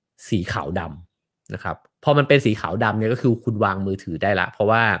สีขาวดำนะครับพอมันเป็นสีขาวดำเนี่ยก็คือคุณวางมือถือได้ละเพราะ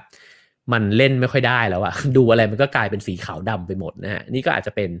ว่ามันเล่นไม่ค่อยได้แล้วอะดูอะไรมันก็กลายเป็นสีขาวดำไปหมดนะฮะนี่ก็อาจจ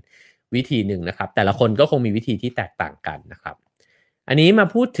ะเป็นวิธีหนึ่งนะครับแต่ละคนก็คงมีวิธีที่แตกต่างกันนะครับอันนี้มา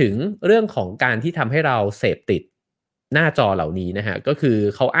พูดถึงเรื่องของการที่ทำให้เราเสพติดหน้าจอเหล่านี้นะฮะก็คือ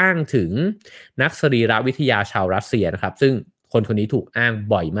เขาอ้างถึงนักสรีรวิทยาชาวรัสเซียนะครับซึ่งคนนี้ถูกอ้าง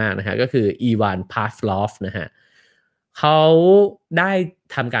บ่อยมากนะฮะก็คืออีวานพาฟลอฟนะฮะเขาได้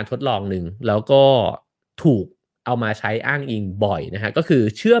ทำการทดลองหนึ่งแล้วก็ถูกเอามาใช้อ้างอิงบ่อยนะฮะก็คือ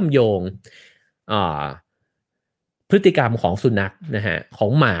เชื่อมโยงพฤติกรรมของสุนัขนะฮะขอ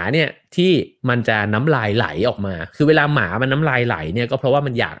งหมาเนี่ยที่มันจะน้ำลายไหลออกมาคือเวลาหมามันน้ำลายไหลเนี่ยก็เพราะว่า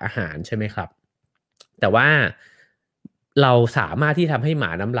มันอยากอาหารใช่ไหมครับแต่ว่าเราสามารถที่ทำให้หม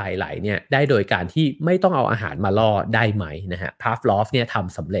าน้ำลายไหลเนี่ยได้โดยการที่ไม่ต้องเอาอาหารมาล่อได้ไหมนะฮะพาฟลอฟเนี่ยท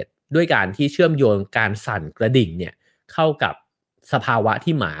ำสำเร็จ ด้วยการที่เชื่อมโยงการสั่นกระดิ่งเนี่ยเข้ากับสภาวะ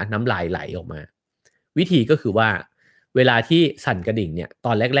ที่หมาน้ำลายไหลออกมาวิธีก็คือว่าเวลาที่สั่นกระดิ่งเนี่ยต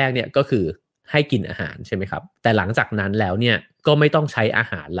อนแรกๆเนี่ยก็คือให้กินอาหารใช่ไหมครับแต่หลังจากนั้นแล้วเนี่ยก็ไม่ต้องใช้อา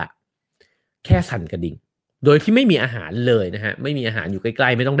หารละแค่สั่นกระดิ่งโดยที่ไม่มีอาหารเลยนะฮะไม่มีอาหารอยู่ใกล้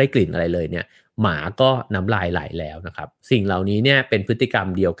ๆไม่ต้องได้กลิ่นอะไรเลยเนี่ยหมาก็น้ำลายไหลแล้วนะครับสิ่งเหล่านี้เนี่ยเป็นพฤติกรรม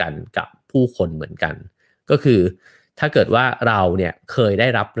เดียวกันกับผู้คนเหมือนกันก็คือถ้าเกิดว่าเราเนี่ยเคยได้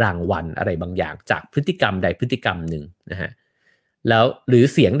รับรางวัลอะไรบางอย่างจากพฤติกรรมใดพฤติกรรมหนึ่งนะฮะแล้วหรือ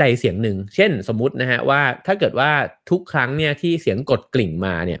เสียงใดเสียงหนึ่งเช่นสมมุตินะฮะว่าถ้าเกิดว่าทุกครั้งเนี่ยที่เสียงกดกลิ่งม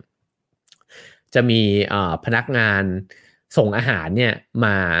าเนี่ยจะมีพนักงานส่งอาหารเนี่ยม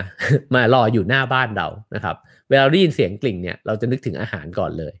า มารออยู่หน้าบ้านเรานะครับเวลาได้ยินเสียงกลิ่งเนี่ยเราจะนึกถึงอาหารก่อ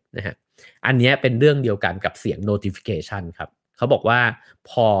นเลยนะฮะอันนี้เป็นเรื่องเดียวกันกับเสียง notification ครับเขาบอกว่า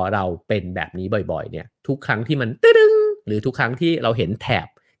พอเราเป็นแบบนี้บ่อยๆเนี่ยทุกครั้งที่มันตึ้งหรือทุกครั้งที่เราเห็นแถบ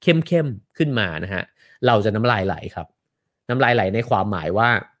เข้มๆขึ้นมานะฮะเราจะน้ำลายไหลครับน้ำลายไหลในความหมายว่า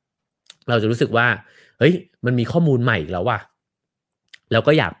เราจะรู้สึกว่าเฮ้ยมันมีข้อมูลใหม่อีกแล้วว่ะแล้ว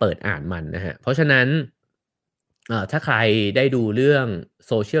ก็อยากเปิดอ่านมันนะฮะเพราะฉะนั้นถ้าใครได้ดูเรื่อง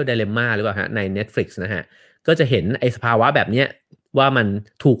Social Dilemma หรือเปล่าฮะใน Netflix นะฮะก็จะเห็นไอ้สภาวะแบบเนี้ยว่ามัน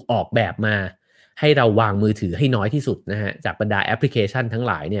ถูกออกแบบมาให้เราวางมือถือให้น้อยที่สุดนะฮะจากบรรดาแอปพลิเคชันทั้ง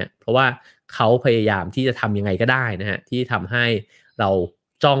หลายเนี่ยเพราะว่าเขาพยายามที่จะทำยังไงก็ได้นะฮะที่ทำให้เรา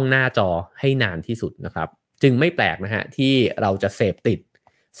จ้องหน้าจอให้นานที่สุดนะครับจึงไม่แปลกนะฮะที่เราจะเสพติด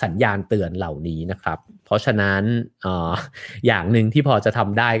สัญญาณเตือนเหล่านี้นะครับเพราะฉะนั้นอย่างหนึ่งที่พอจะท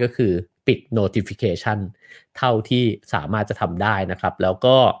ำได้ก็คือปิด notification เท่าที่สามารถจะทำได้นะครับแล้ว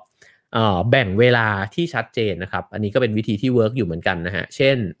ก็แบ่งเวลาที่ชัดเจนนะครับอันนี้ก็เป็นวิธีที่เวิร์กอยู่เหมือนกันนะฮะเ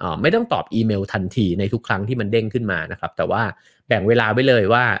ช่นไม่ต้องตอบอีเมลทันทีในทุกครั้งที่มันเด้งขึ้นมานะครับแต่ว่าแบ่งเวลาไว้เลย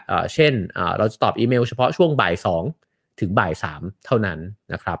ว่าเช่นเราจะตอบอีเมลเฉพาะช่วงบ่าย2ถึงบ่าย3เท่านั้น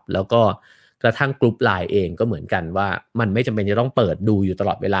นะครับแล้วก็กระทั่งกลุ่ม LINE เองก็เหมือนกันว่ามันไม่จำเป็นจะต้องเปิดดูอยู่ตล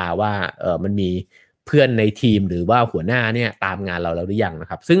อดเวลาว่ามันมีเพื่อนในทีมหรือว่าหัวหน้าเนี่ยตามงานเราแล้วหรือยังนะ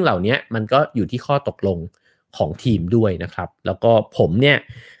ครับซึ่งเหล่านี้มันก็อยู่ที่ข้อตกลงของทีมด้วยนะครับแล้วก็ผมเนี่ย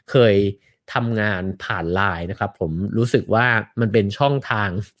เคยทำงานผ่าน LINE นะครับผมรู้สึกว่ามันเป็นช่องทาง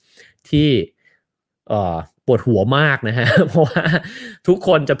ที่ปวดหัวมากนะฮะ เพราะว่าทุกค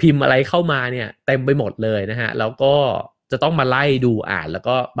นจะพิมพ์อะไรเข้ามาเนี่ยเต็มไปหมดเลยนะฮะแล้วก็จะต้องมาไล่ดูอ่านแล้ว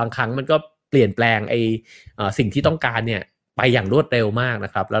ก็บางครั้งมันก็เปลี่ยนแปลงสิ่งที่ต้องการเนี่ยไปอย่างรวดเร็วมากน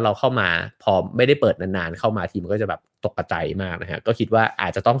ะครับแล้วเราเข้ามาพอไม่ได้เปิดนานๆเข้ามาทีมันก็จะแบบตกใจมากนะฮะก็คิดว่าอา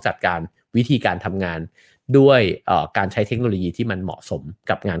จจะต้องจัดการวิธีการทำงานด้วยการใช้เทคโนโลยีที่มันเหมาะสม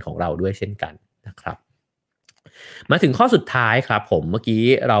กับงานของเราด้วยเช่นกันนะครับมาถึงข้อสุดท้ายครับผมเมื่อกี้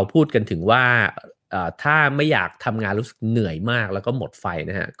เราพูดกันถึงว่าถ้าไม่อยากทำงานรู้สึกเหนื่อยมากแล้วก็หมดไฟ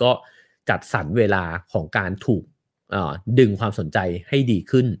นะฮะก็จัดสรรเวลาของการถูกดึงความสนใจให้ดี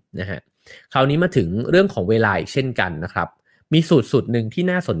ขึ้นนะฮะคราวนี้มาถึงเรื่องของเวลาอีกเช่นกันนะครับมีสูตรหนึ่งที่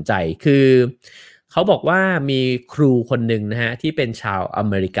น่าสนใจคือเขาบอกว่ามีครูคนหนึ่งนะฮะที่เป็นชาวอ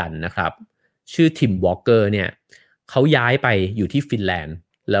เมริกันนะครับชื่อทิมวอลเกอร์เนี่ยเขาย้ายไปอยู่ที่ฟินแลนด์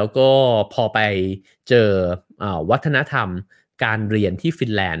แล้วก็พอไปเจอวัฒนธรรมการเรียนที่ฟิ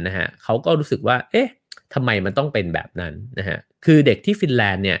นแลนด์นะฮะเขาก็รู้สึกว่าเอ๊ะทำไมมันต้องเป็นแบบนั้นนะฮะคือเด็กที่ฟินแล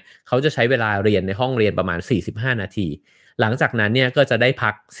นด์เนี่ยเขาจะใช้เวลาเรียนในห้องเรียนประมาณ45นาทีหลังจากนั้นเนี่ยก็จะได้พั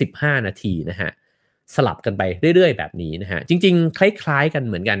ก15นาทีนะฮะสลับกันไปเรื่อยๆแบบนี้นะฮะจริงๆคล้ายๆกัน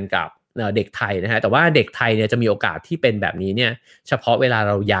เหมือนกันกับเด็กไทยนะฮะแต่ว่าเด็กไทยเนี่ยจะมีโอกาสที่เป็นแบบนี้เนี่ยเฉพาะเวลาเ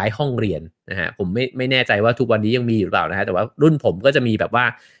ราย้ายห้องเรียนนะฮะผมไม่แน่ใจว่าทุกวันนี้ยังมีหรือเปล่านะฮะแต่ว่ารุ่นผมก็จะมีแบบว่า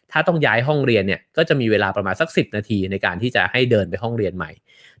ถ้าต้องย้ายห้องเรียนเนี่ยก็จะมีเวลาประมาณสัก10นาทีในการที่จะให้เดินไปห้องเรียนใหม่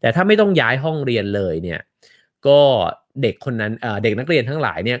แต่ถ้าไม่ต้องย้ายห้องเรียนเลยเนี่ยก็เด็กคนนั้นเด็กนักเรียนทั้งหล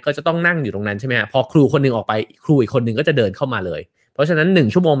ายเนี่ยก็จะต้องนั่งอยู่ตรงนั้นใช่ไหมฮะพอครูคนนึงออกไปครูอีกคนนึงก็จะเดินเข้ามาเลยเพราะฉะนั้น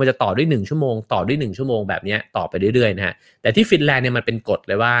1ชั่วโมงมันจะต่อด้วย1ชั่วโมงต่อด้วย1ชั่วโมงแบบนี้ต่อไปเรื่อยๆนะฮะแต่ที่ฟินแลนด์เนี่ยมันเป็นกฎ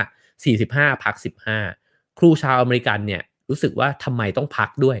เลยว่า45พัก15ครูชาวอเมริกันเนี่ยรู้สึกว่าทำไมต้องพัก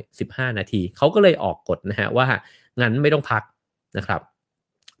ด้วย15นาทีเขาก็เลยออกกฎนะฮะว่างั้นไม่ต้องพักนะครับ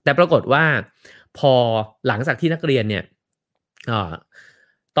แต่ปรากฏว่าพอหลังจากที่นักเรียนเนี่ย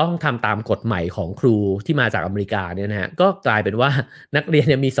ต้องทำตามกฎใหม่ของครูที่มาจากอเมริกาเนี่ยนะฮะก็กลายเป็นว่านักเรียน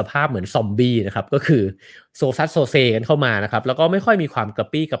เนี่ยมีสภาพเหมือนซอมบี้นะครับก็คือโซซัสโซเซกันเข้ามานะครับแล้วก็ไม่ค่อยมีความกระ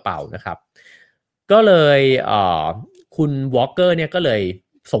ปี้กระเป๋านะครับก็เลยคุณวอลเกอร์เนี่ยก็เลย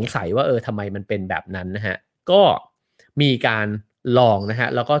สงสัยว่าทำไมมันเป็นแบบนั้นนะฮะก็มีการลองนะฮะ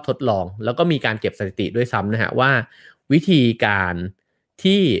แล้วก็ทดลองแล้วก็มีการเก็บสถิติด้วยซ้ำนะฮะว่าวิธีการ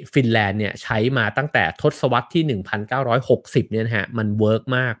ที่ฟินแลนด์เนี่ยใช้มาตั้งแต่ทศวรรษที่1960เนี่ยนะฮะมันเวิร์ก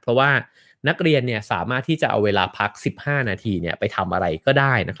มากเพราะว่านักเรียนเนี่ยสามารถที่จะเอาเวลาพัก15นาทีเนี่ยไปทำอะไรก็ไ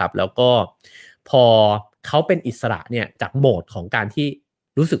ด้นะครับแล้วก็พอเขาเป็นอิสระเนี่ยจากโหมดของการที่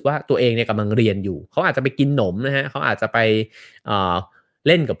รู้สึกว่าตัวเองเนี่ยกำลังเรียนอยู่เขาอาจจะไปกินหนมนะฮะเขาอาจจะไปเ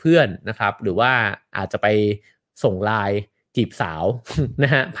ล่นกับเพื่อนนะครับหรือว่าอาจจะไปส่งไลน์จีบสาว น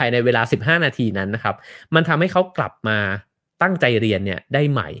ะฮะภายในเวลา15นาทีนั้นนะครับมันทำให้เขากลับมาตั้งใจเรียนเนี่ยได้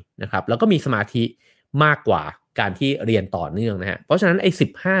ใหม่นะครับแล้วก็มีสมาธิมากกว่าการที่เรียนต่อเนื่องนะฮะเพราะฉะนั้นไอ้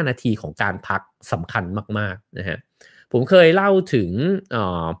15นาทีของการพักสำคัญมากๆนะฮะผมเคยเล่าถึง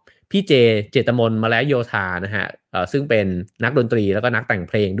พี่เจตมนมลโยธานะฮะซึ่งเป็นนักดนตรีแล้วก็นักแต่ง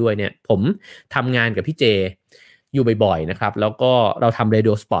เพลงด้วยเนี่ยผมทำงานกับพี่เจอยู่บ่อยๆนะครับแล้วก็เราทำเรดิ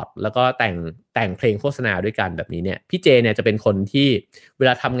โอสปอตแล้วก็แต่งเพลงโฆษณาด้วยกันแบบนี้เนี่ยพี่เจเนี่ยจะเป็นคนที่เวล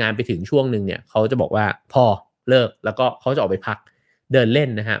าทำงานไปถึงช่วงหนึ่งเนี่ยเขาจะบอกว่าพอเลิกแล้วก็เขาจะออกไปพักเดินเล่น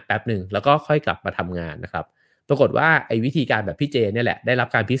นะฮะแป๊บหนึ่งแล้วก็ค่อยกลับมาทำงานนะครับปรากฏว่าไอ้วิธีการแบบพี่เจเนี่ยแหละได้รับ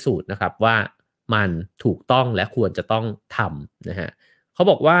การพิสูจน์นะครับว่ามันถูกต้องและควรจะต้องทำนะฮะเขา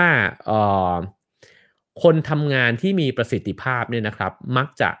บอกว่าคนทำงานที่มีประสิทธิภาพเนี่ยนะครับมัก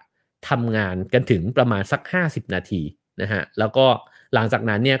จะทำงานกันถึงประมาณสัก50นาทีนะฮะแล้วก็หลังจาก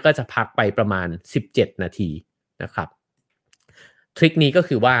นั้นเนี่ยก็จะพักไปประมาณ17นาทีนะครับทริคนี้ก็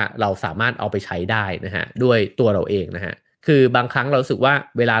คือว่าเราสามารถเอาไปใช้ได้นะฮะด้วยตัวเราเองนะฮะคือบางครั้งเรารู้สึกว่า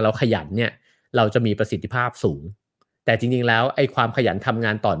เวลาเราขยันเนี่ยเราจะมีประสิทธิภาพสูงแต่จริงๆแล้วไอ้ความขยันทำง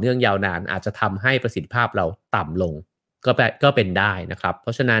านต่อเนื่องยาวนานอาจจะทำให้ประสิทธิภาพเราต่ำลงก็เป็นได้นะครับเพร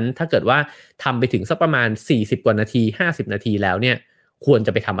าะฉะนั้นถ้าเกิดว่าทำไปถึงสักประมาณ40กว่านาที50นาทีแล้วเนี่ยควรจ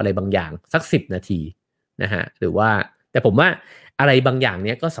ะไปทำอะไรบางอย่างสัก10นาทีนะฮะหรือว่าแต่ผมว่าอะไรบางอย่างเ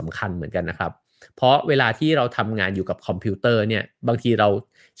นี้ยก็สำคัญเหมือนกันนะครับเพราะเวลาที่เราทำงานอยู่กับคอมพิวเตอร์เนี่ยบางทีเรา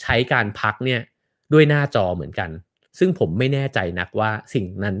ใช้การพักเนี่ยด้วยหน้าจอเหมือนกันซึ่งผมไม่แน่ใจนักว่าสิ่ง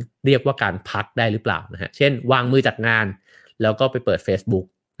นั้นเรียกว่าการพักได้หรือเปล่านะฮะเช่นวางมือจากงานแล้วก็ไปเปิด Facebook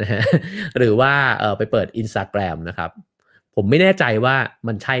นะฮะหรือว่าไปเปิด Instagram นะครับผมไม่แน่ใจว่า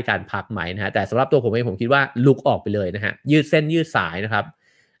มันใช่การพักไหมนะฮะแต่สำหรับตัวผมเองผมคิดว่าลุกออกไปเลยนะฮะยืดเส้นยืดสายนะครับ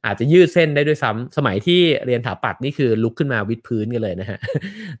อาจจะยืดเส้นได้ด้วยซ้ำสมัยที่เรียนถาปัตย์นี่คือลุกขึ้นมาวิดพื้นกันเลยนะฮะ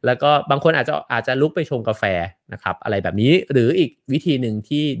แล้วก็บางคนอาจจะลุกไปชงกาแฟนะครับอะไรแบบนี้หรืออีกวิธีหนึ่ง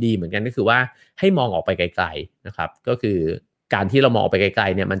ที่ดีเหมือนกันก็คือว่าให้มองออกไปไกลๆนะครับก็คือการที่เรามองออกไปไกล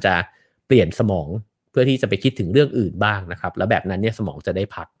ๆเนี่ยมันจะเปลี่ยนสมองเพื่อที่จะไปคิดถึงเรื่องอื่นบ้างนะครับแล้วแบบนั้นเนี่ยสมองจะได้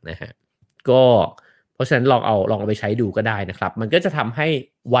พักนะฮะก็เพราะฉะนั้นลองเอาไปใช้ดูก็ได้นะครับมันก็จะทำให้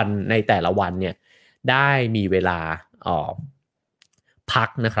วันในแต่ละวันเนี่ยได้มีเวลาพัก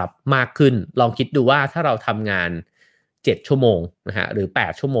นะครับมากขึ้นลองคิดดูว่าถ้าเราทำงาน7ชั่วโมงนะฮะหรือ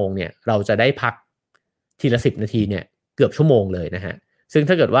8ชั่วโมงเนี่ยเราจะได้พักทีละ10นาทีเนี่ยเกือบชั่วโมงเลยนะฮะซึ่ง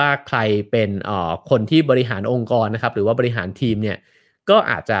ถ้าเกิดว่าใครเป็นคนที่บริหารองค์กรนะครับหรือว่าบริหารทีมเนี่ยก็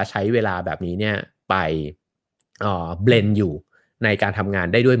อาจจะใช้เวลาแบบนี้เนี่ยไปเบลนด์อยู่ในการทำงาน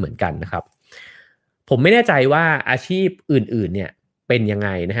ได้ด้วยเหมือนกันนะครับผมไม่แน่ใจว่าอาชีพอื่นๆเนี่ยเป็นยังไง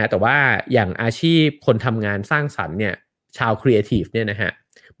นะฮะแต่ว่าอย่างอาชีพคนทำงานสร้างสรรค์เนี่ยชาวครีเอทีฟเนี่ยนะฮะ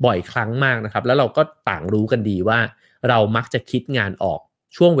บ่อยครั้งมากนะครับแล้วเราก็ต่างรู้กันดีว่าเรามักจะคิดงานออก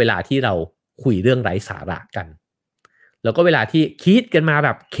ช่วงเวลาที่เราคุยเรื่องไร้สาระกันแล้วก็เวลาที่คิดกันมาแบ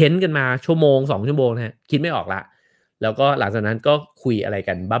บเค้นกันมาชั่วโมง2ชั่วโมงนะฮะคิดไม่ออกละแล้วก็หลังจากนั้นก็คุยอะไร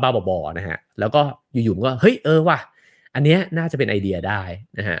กันบ้าๆบอๆนะฮะแล้วก็อยู่ๆก็เฮ้ยว่ะอันเนี้ยน่าจะเป็นไอเดียได้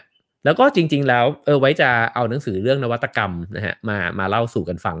นะฮะแล้วก็จริงๆแล้วไว้จะเอาหนังสือเรื่องนวัตกรรมนะฮะมาเล่าสู่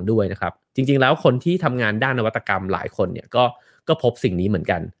กันฟังด้วยนะครับจริงๆแล้วคนที่ทำงานด้านนวัตกรรมหลายคนเนี่ยก็พบสิ่งนี้เหมือน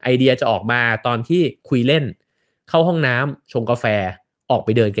กันไอเดียจะออกมาตอนที่คุยเล่นเข้าห้องน้ำชงกาแฟออกไป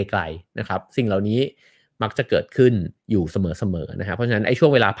เดินไกลๆนะครับสิ่งเหล่านี้มักจะเกิดขึ้นอยู่เสมอๆนะฮะเพราะฉะนั้นไอ้ช่ว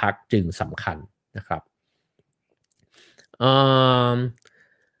งเวลาพักจึงสำคัญนะครับ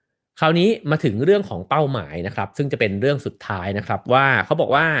คราวนี้มาถึงเรื่องของเป้าหมายนะครับซึ่งจะเป็นเรื่องสุดท้ายนะครับว่าเขาบอก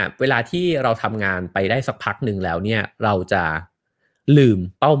ว่าเวลาที่เราทำงานไปได้สักพักหนึ่งแล้วเนี่ยเราจะลืม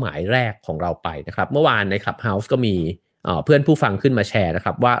เป้าหมายแรกของเราไปนะครับเมื่อวานใน Clubhouse ก็มีเพื่อนผู้ฟังขึ้นมาแชร์นะค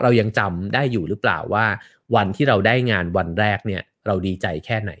รับว่าเรายังจำได้อยู่หรือเปล่าว่าวันที่เราได้งานวันแรกเนี่ยเราดีใจแ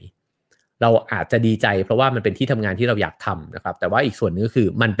ค่ไหนเราอาจจะดีใจเพราะว่ามันเป็นที่ทำงานที่เราอยากทำนะครับแต่ว่าอีกส่วนนึงก็คือ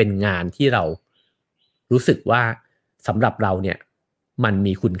มันเป็นงานที่เรารู้สึกว่าสำหรับเราเนี่ยมัน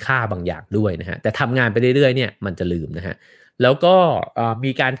มีคุณค่าบางอย่างด้วยนะฮะแต่ทำงานไปเรื่อยๆเนี่ยมันจะลืมนะฮะแล้วก็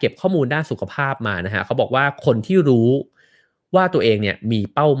มีการเก็บข้อมูลด้านสุขภาพมานะฮะเขาบอกว่าคนที่รู้ว่าตัวเองเนี่ยมี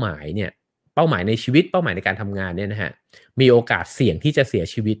เป้าหมายเนี่ยเป้าหมายในชีวิตเป้าหมายในการทำงานเนี่ยนะฮะมีโอกาสเสี่ยงที่จะเสีย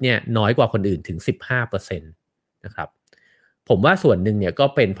ชีวิตเนี่ยน้อยกว่าคนอื่นถึง 15% นะครับผมว่าส่วนหนึ่งเนี่ยก็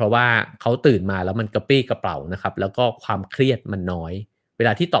เป็นเพราะว่าเขาตื่นมาแล้วมันกระปรี้กระเปร่านะครับแล้วก็ความเครียดมันน้อยเวล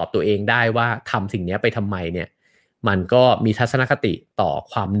าที่ตอบตัวเองได้ว่าทำสิ่งนี้ไปทำไมเนี่ยมันก็มีทัศนคติต่อ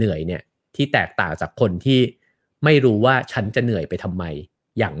ความเหนื่อยเนี่ยที่แตกต่างจากคนที่ไม่รู้ว่าฉันจะเหนื่อยไปทำไม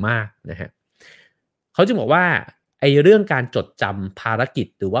อย่างมากนะฮะเขาจึงบอกว่า ไอ้เรื่องการจดจำภารกิจ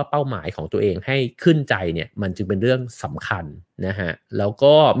หรือว่าเป้าหมายของตัวเองให้ขึ้นใจเนี่ยมันจึงเป็นเรื่องสำคัญนะฮะแล้ว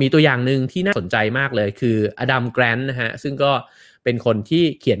ก็มีตัวอย่างหนึ่งที่น่าสนใจมากเลยคืออดัมแกรนท์นะฮะซึ่งก็เป็นคนที่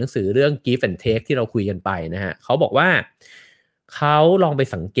เขียนหนังสือเรื่อง Give and Take ที่เราคุยกันไปนะฮะเขาบอกว่าเขาลองไป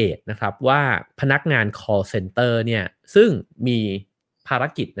สังเกตนะครับว่าพนักงาน call center เนี่ยซึ่งมีภาร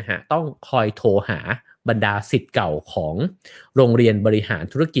กิจนะฮะต้องคอยโทรหาบรรดาศิษย์เก่าของโรงเรียนบริหาร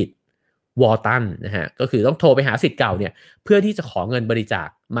ธุรกิจวอลตันนะฮะก็คือต้องโทรไปหาศิษย์เก่าเนี่ยเพื่อที่จะขอเงินบริจาค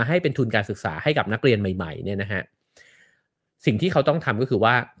มาให้เป็นทุนการศึกษาให้กับนักเรียนใหม่ๆเนี่ยนะฮะสิ่งที่เขาต้องทำก็คือ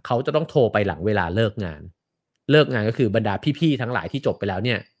ว่าเขาจะต้องโทรไปหลังเวลาเลิกงานก็คือบรรดาพี่ๆทั้งหลายที่จบไปแล้วเ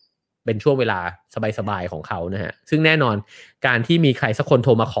นี่ยเป็นช่วงเวลาสบายๆของเขานะฮะซึ่งแน่นอนการที่มีใครสักคนโท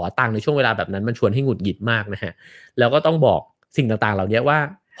รมาขอตังค์ในช่วงเวลาแบบนั้นมันชวนให้หงุดหงิดมากนะฮะแล้วก็ต้องบอกสิ่งต่างๆเหล่านี้ว่า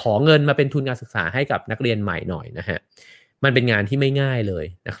ขอเงินมาเป็นทุนการศึกษาให้กับนักเรียนใหม่หน่อยนะฮะมันเป็นงานที่ไม่ง่ายเลย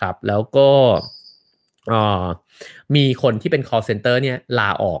นะครับแล้วก็มีคนที่เป็น call center เนี่ยลา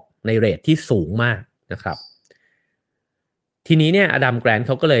ออกในเรทที่สูงมากนะครับทีนี้เนี่ยอดัมแกรนท์เ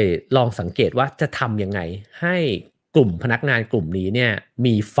ขาก็เลยลองสังเกตว่าจะทำยังไงให้กลุ่มพนักงานกลุ่มนี้เนี่ย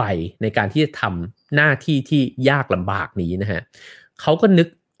มีไฟในการที่จะทำหน้าที่ที่ยากลำบากนี้นะฮะเขาก็นึก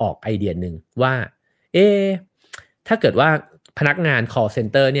ออกไอเดียหนึ่งว่าถ้าเกิดว่าพนักงาน call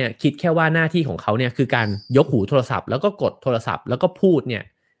center เนี่ยคิดแค่ว่าหน้าที่ของเขาเนี่ยคือการยกหูโทรศัพท์แล้วก็กดโทรศัพท์แล้วก็พูดเนี่ย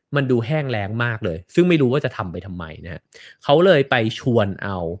มันดูแห้งแล้งมากเลยซึ่งไม่รู้ว่าจะทำไปทำไมนะฮะเขาเลยไปชวนเอ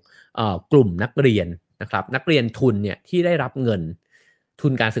ากลุ่มนักเรียนนะครับนักเรียนทุนเนี่ยที่ได้รับเงินทุ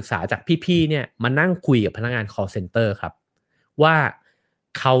นการศึกษาจากพี่ๆเนี่ยมานั่งคุยกับพนักงาน call center ครับว่า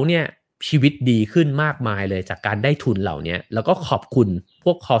เขาเนี่ยชีวิตดีขึ้นมากมายเลยจากการได้ทุนเหล่านี้แล้วก็ขอบคุณพ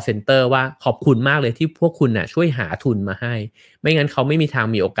วก call center ว่าขอบคุณมากเลยที่พวกคุณน่ะช่วยหาทุนมาให้ไม่งั้นเขาไม่มีทาง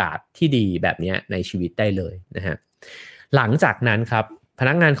มีโอกาสที่ดีแบบนี้ในชีวิตได้เลยนะฮะหลังจากนั้นครับพ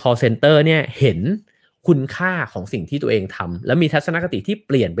นักงาน call center เนี่ยเห็นคุณค่าของสิ่งที่ตัวเองทำแล้วมีทัศนคติที่เ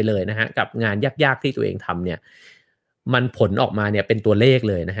ปลี่ยนไปเลยนะฮะกับงานยากๆที่ตัวเองทำเนี่ยมันผลออกมาเนี่ยเป็นตัวเลข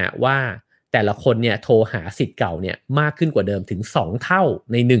เลยนะฮะว่าแต่ละคนเนี่ยโทรหาศิษย์เก่าเนี่ยมากขึ้นกว่าเดิมถึง2เท่า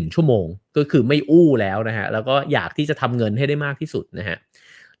ใน1ชั่วโมงก็คือไม่อู้แล้วนะฮะแล้วก็อยากที่จะทำเงินให้ได้มากที่สุดนะฮะ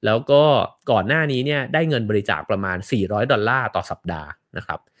แล้วก็ก่อนหน้านี้เนี่ยได้เงินบริจาคประมาณ$400ต่อสัปดาห์นะค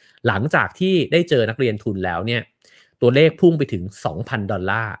รับหลังจากที่ได้เจอนักเรียนทุนแล้วเนี่ยตัวเลขพุ่งไปถึง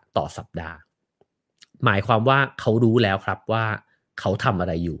$2,000ต่อสัปดาห์หมายความว่าเขารู้แล้วครับว่าเขาทำอะ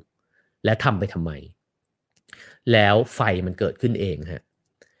ไรอยู่และทำไปทำไมแล้วไฟมันเกิดขึ้นเองฮะ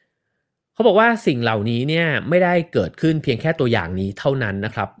เขาบอกว่าสิ่งเหล่านี้เนี่ยไม่ได้เกิดขึ้นเพียงแค่ตัวอย่างนี้เท่านั้นน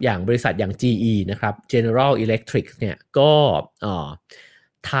ะครับอย่างบริษัทอย่าง GE นะครับ General Electric เนี่ยก็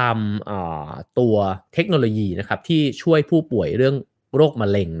ทำตัวเทคโนโลยีนะครับที่ช่วยผู้ป่วยเรื่องโรคมะ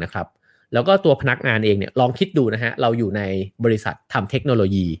เร็งนะครับแล้วก็ตัวพนักงานเองเนี่ยลองคิดดูนะฮะเราอยู่ในบริษัททำเทคโนโล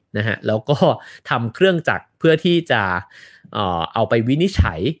ยีนะฮะแล้วก็ทำเครื่องจักรเพื่อที่จะเอาไปวินิจ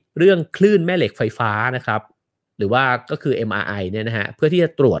ฉัยเรื่องคลื่นแม่เหล็กไฟฟ้านะครับหรือว่าก็คือ MRI เนี่ยนะฮะเพื่อที่จะ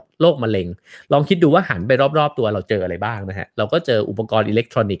ตรวจโรคมะเร็งลองคิดดูว่าหันไปรอบๆตัวเราเจออะไรบ้างนะฮะเราก็เจออุปกรณ์อิเล็ก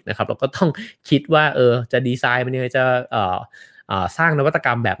ทรอนิกส์นะครับเราก็ต้องคิดว่าจะดีไซน์มันยังไงจะสร้างนวัตกร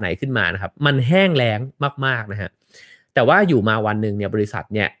รมแบบไหนขึ้นมานะครับมันแห้งแล้งมากๆนะฮะแต่ว่าอยู่มาวันหนึ่งเนี่ยบริษัท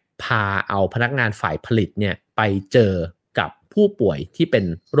เนี่ยพาเอาพนักงานฝ่ายผลิตเนี่ยไปเจอกับผู้ป่วยที่เป็น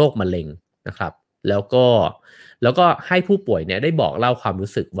โรคมะเร็งนะครับแล้วก็ให้ผู้ป่วยเนี่ยได้บอกเล่าความ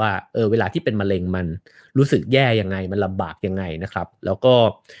รู้สึกว่าเวลาที่เป็นมะเร็งมันรู้สึกแย่ยังไงมันลำบากยังไงนะครับแล้วก็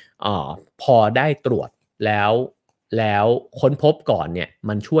พอได้ตรวจแล้วค้นพบก่อนเนี่ย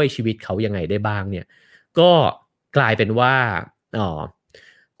มันช่วยชีวิตเขายังไงได้บ้างเนี่ยก็กลายเป็นว่า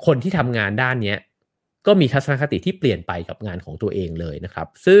คนที่ทำงานด้านนี้ก็มีทัศนคติที่เปลี่ยนไปกับงานของตัวเองเลยนะครับ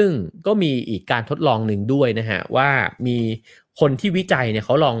ซึ่งก็มีอีกการทดลองหนึ่งด้วยนะฮะว่ามีคนที่วิจัยเนี่ยเข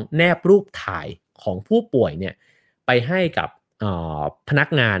าลองแนบรูปถ่ายของผู้ป่วยเนี่ยไปให้กับพนัก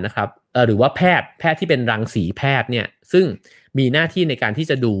งานนะครับหรือว่าแพทย์ที่เป็นรังสีแพทย์เนี่ยซึ่งมีหน้าที่ในการที่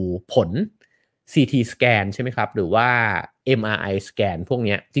จะดูผล CT สแกนใช่ไหมครับหรือว่า MRI สแกนพวก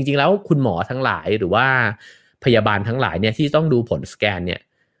นี้จริงๆแล้วคุณหมอทั้งหลายหรือว่าพยาบาลทั้งหลายเนี่ยที่ต้องดูผลสแกนเนี่ย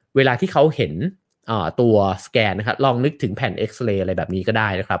เวลาที่เขาเห็นตัวสแกนนะครับลองนึกถึงแผ่นเอ็กซเรย์อะไรแบบนี้ก็ได้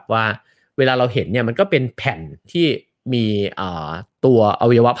นะครับว่าเวลาเราเห็นเนี่ยมันก็เป็นแผ่นที่มีตัวอ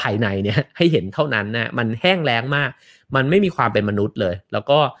วัยวะภายในเนี่ยให้เห็นเท่านั้นนะมันแห้งแล้งมากมันไม่มีความเป็นมนุษย์เลยแล้ว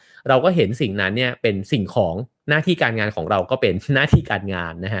ก็เราก็เห็นสิ่งนั้นเนี่ยเป็นสิ่งของหน้าที่การงานของเราก็เป็นหน้าที่การงา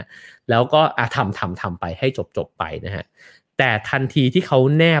นนะฮะแล้วก็ทำไปให้จบไปนะฮะแต่ทันทีที่เขา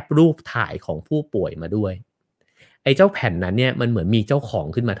แนบรูปถ่ายของผู้ป่วยมาด้วยไอ้เจ้าแผ่นนั้นเนี่ยมันเหมือนมีเจ้าของ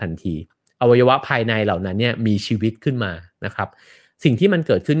ขึ้นมาทันทีอวัยวะภายในเหล่านั้นเนี่ยมีชีวิตขึ้นมานะครับสิ่งที่มันเ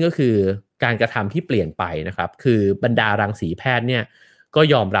กิดขึ้นก็คือการกระทำที่เปลี่ยนไปนะครับคือบรรดารังสีแพทย์เนี่ยก็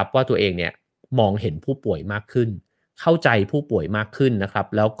ยอมรับว่าตัวเองเนี่ยมองเห็นผู้ป่วยมากขึ้น เข้าใจผู้ป่วยมากขึ้นนะครับ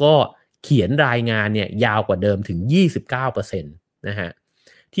แล้วก็เขียนรายงานเนี่ยยาวกว่าเดิมถึง 29% นะฮะ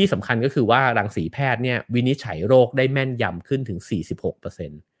ที่สำคัญก็คือว่ารังสีแพทย์เนี่ยวินิจฉัยโรคได้แม่นยำขึ้นถึง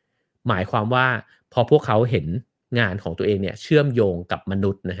 46%หมายความว่าพอพวกเขาเห็นงานของตัวเองเนี่ยเชื่อมโยงกับม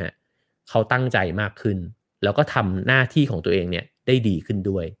นุษย์นะฮะเขาตั้งใจมากขึ้นแล้วก็ทำหน้าที่ของตัวเองเนี่ยได้ดีขึ้น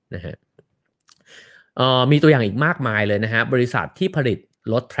ด้วยนะฮะมีตัวอย่างอีกมากมายเลยนะฮะบริษัทที่ผลิต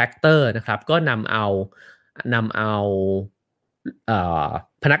รถแทรกเตอร์นะครับก็นำเอา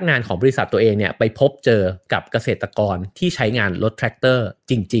พนักงานของบริษัทตัวเองเนี่ยไปพบเจอกับเกษตรกรที่ใช้งานรถแทรกเตอร์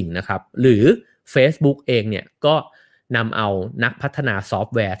จริงๆนะครับหรือ Facebook เองเนี่ยก็นำเอานักพัฒนาซอฟ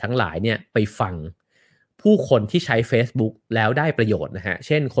ต์แวร์ทั้งหลายเนี่ยไปฟังผู้คนที่ใช้ Facebook แล้วได้ประโยชน์นะฮะเ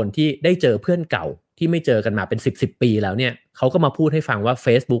ช่นคนที่ได้เจอเพื่อนเก่าที่ไม่เจอกันมาเป็น10 ปีแล้วเนี่ยเขาก็มาพูดให้ฟังว่า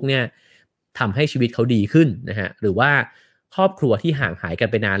Facebook เนี่ยทำให้ชีวิตเขาดีขึ้นนะฮะหรือว่าครอบครัวที่ห่างหายกัน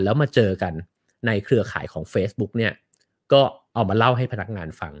ไปนานแล้วมาเจอกันในเครือข่ายของ Facebook เนี่ยก็เอามาเล่าให้พนักงาน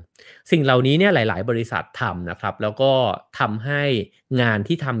ฟังสิ่งเหล่านี้เนี่ยหลายๆบริษัททำนะครับแล้วก็ทำให้งาน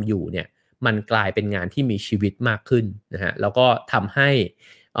ที่ทำอยู่เนี่ยมันกลายเป็นงานที่มีชีวิตมากขึ้นนะฮะแล้วก็ทำให้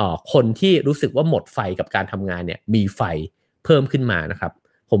คนที่รู้สึกว่าหมดไฟกับการทำงานเนี่ยมีไฟเพิ่มขึ้นมานะครับ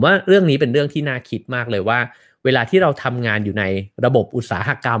ผมว่าเรื่องนี้เป็นเรื่องที่น่าคิดมากเลยว่าเวลาที่เราทำงานอยู่ในระบบอุตสาห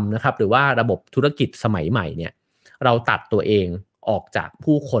กรรมนะครับหรือว่าระบบธุรกิจสมัยใหม่เนี่ยเราตัดตัวเองออกจาก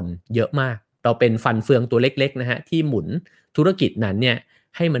ผู้คนเยอะมากเราเป็นฟันเฟืองตัวเล็กๆนะฮะที่หมุนธุรกิจนั้นเนี่ย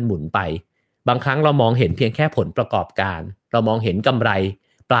ให้มันหมุนไปบางครั้งเรามองเห็นเพียงแค่ผลประกอบการเรามองเห็นกำไร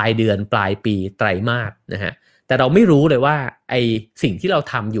ปลายเดือนปลายปีไตรมาสนะฮะแต่เราไม่รู้เลยว่าไอสิ่งที่เรา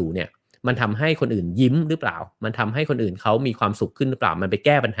ทำอยู่เนี่ยมันทำให้คนอื่นยิ้มหรือเปล่ามันทำให้คนอื่นเขามีความสุขขึ้นหรือเปล่ามันไปแ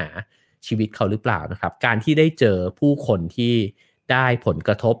ก้ปัญหาชีวิตเขาหรือเปล่านะครับการที่ได้เจอผู้คนที่ได้ผลก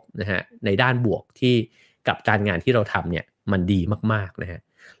ระทบนะฮะในด้านบวกที่กับการงานที่เราทำเนี่ยมันดีมากๆนะฮะ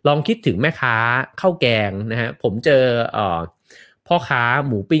ลองคิดถึงแม่ค้าข้าวแกงนะฮะผมเจอพ่อค้า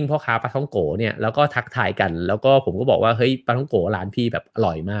หมูปิ้งพ่อค้าปลาท่องโกเนี่ยแล้วก็ทักทายกันแล้วก็ผมก็บอกว่าเฮ้ยปลาท่องโกร้านพี่แบบอ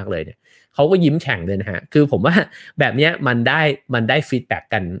ร่อยมากเลยเนี่ยเขาก็ยิ้มแฉ่งเลยนะฮะคือผมว่าแบบนี้มันได้ฟีดแบ็ก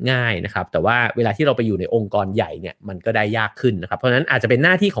กันง่ายนะครับแต่ว่าเวลาที่เราไปอยู่ในองค์กรใหญ่เนี่ยมันก็ได้ยากขึ้นนะครับเพราะฉะนั้นอาจจะเป็นห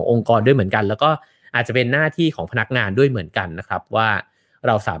น้าที่ขององค์กรด้วยเหมือนกันแล้วก็อาจจะเป็นหน้าที่ของพนักงานด้วยเหมือนกันนะครับว่าเ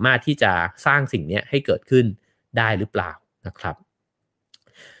ราสามารถที่จะสร้างสิ่งนี้ให้เกิดขึ้นได้หรือเปล่านะครับ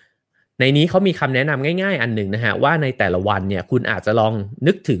ในนี้เขามีคำแนะนำง่ายๆอันหนึ่งนะฮะว่าในแต่ละวันเนี่ยคุณอาจจะลอง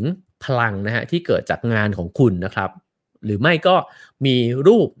นึกถึงพลังนะฮะที่เกิดจากงานของคุณนะครับหรือไม่ก็มี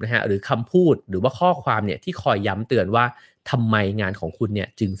รูปนะฮะหรือคำพูดหรือว่าข้อความเนี่ยที่คอยย้ำเตือนว่าทำไมงานของคุณเนี่ย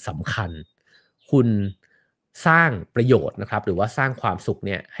จึงสำคัญคุณสร้างประโยชน์นะครับหรือว่าสร้างความสุขเ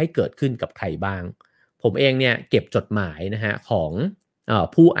นี่ยให้เกิดขึ้นกับใครบ้างผมเองเนี่ยเก็บจดหมายนะฮะของ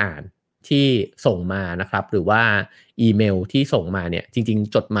ผู้อ่านที่ส่งมานะครับหรือว่าอีเมลที่ส่งมาเนี่ยจริง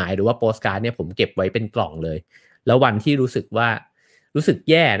ๆจดหมายหรือว่าโปสการ์ดเนี่ยผมเก็บไว้เป็นกล่องเลยแล้ววันที่รู้สึก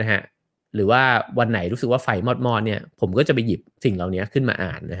แย่นะฮะหรือว่าวันไหนรู้สึกว่าไฟมอดๆเนี่ยผมก็จะไปหยิบสิ่งเหล่านี้ขึ้นมา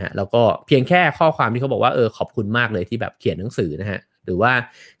อ่านนะฮะแล้วก็เพียงแค่ข้อความที่เขาบอกว่าขอบคุณมากเลยที่แบบเขียนหนังสือนะฮะหรือว่า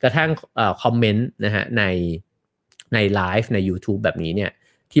กระทั่งคอมเมนต์นะฮะในไลฟ์ใน YouTube แบบนี้เนี่ย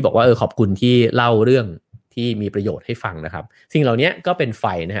ที่บอกว่าขอบคุณที่เล่าเรื่องที่มีประโยชน์ให้ฟังนะครับสิ่งเหล่านี้ก็เป็นไฟ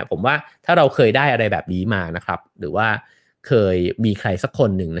นะฮะผมว่าถ้าเราเคยได้อะไรแบบนี้มานะครับหรือว่าเคยมีใครสักค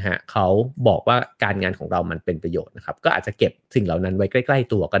นหนึ่งนะฮะเขาบอกว่าการงานของเรามันเป็นประโยชน์นะครับก็อาจจะเก็บสิ่งเหล่านั้นไว้ใกล้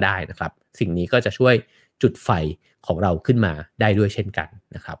ๆตัวก็ได้นะครับสิ่งนี้ก็จะช่วยจุดไฟของเราขึ้นมาได้ด้วยเช่นกัน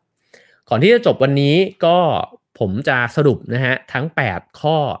นะครับก่อนที่จะจบวันนี้ก็ผมจะสรุปนะฮะทั้ง8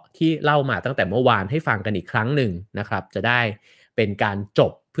ข้อที่เล่ามาตั้งแต่เมื่อวานให้ฟังกันอีกครั้งหนึ่งนะครับจะได้เป็นการจ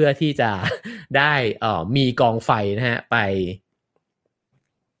บเพื่อที่จะได้มีกองไฟนะฮะไป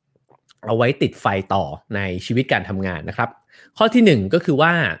เอาไว้ติดไฟต่อในชีวิตการทำงานนะครับข้อที่1ก็คือว่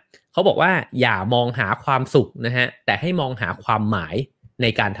าเขาบอกว่าอย่ามองหาความสุขนะฮะแต่ให้มองหาความหมายใน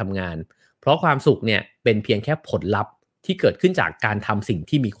การทำงานเพราะความสุขเนี่ยเป็นเพียงแค่ผลลัพธ์ที่เกิดขึ้นจากการทำสิ่ง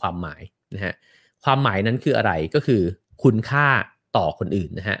ที่มีความหมายนะฮะความหมายนั้นคืออะไรก็คือคุณค่าต่อคนอื่น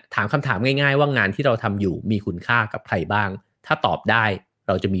นะฮะถามคำถามง่ายๆว่างานที่เราทำอยู่มีคุณค่ากับใครบ้างถ้าตอบได้เ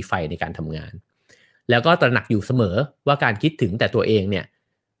ราจะมีไฟในการทำงานแล้วก็ตระหนักอยู่เสมอว่าการคิดถึงแต่ตัวเองเนี่ย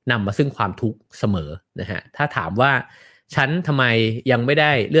นำมาซึ่งความทุกข์เสมอนะฮะถ้าถามว่าฉันทำไมยังไม่ไ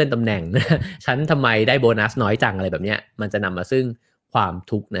ด้เลื่อนตำแหน่ง ฉันทำไมได้โบนัสน้อยจังอะไรแบบนี้มันจะนำมาซึ่งความ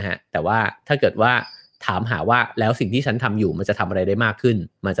ทุกข์นะฮะแต่ว่าถ้าเกิดว่าถามหาว่าแล้วสิ่งที่ฉันทำอยู่มันจะทำอะไรได้มากขึ้น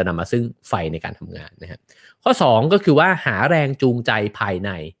มันจะนำมาซึ่งไฟในการทำงานนะฮะข้อ2ก็คือว่าหาแรงจูงใจภายใ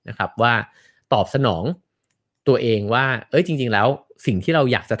นนะครับว่าตอบสนองตัวเองว่าจริงๆแล้วสิ่งที่เรา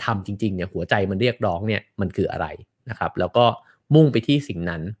อยากจะทำจริงๆเนี่ยหัวใจมันเรียกร้องเนี่ยมันคืออะไรนะครับแล้วก็มุ่งไปที่สิ่ง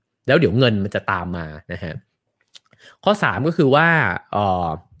นั้นแล้วเดี๋ยวเงินมันจะตามมานะฮะข้อ3ก็คือว่า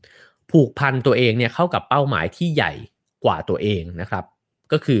ผูกพันตัวเองเนี่ยเข้ากับเป้าหมายที่ใหญ่กว่าตัวเองนะครับ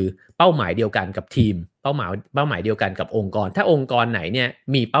ก็คือเป้าหมายเดียวกันกับทีมเป้าหมายเดียวกันกับองค์กรถ้าองค์กรไหนเนี่ย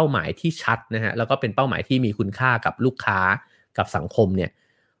มีเป้าหมายที่ชัดนะฮะแล้วก็เป็นเป้าหมายที่มีคุณค่ากับลูกค้ากับสังคมเนี่ย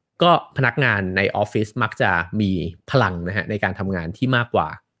ก็พนักงานในออฟฟิศมักจะมีพลังนะฮะในการทำงานที่มากกว่า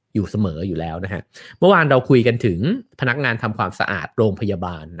อยู่เสมออยู่แล้วนะฮะเมื่อวานเราคุยกันถึงพนักงานทำความสะอาดโรงพยาบ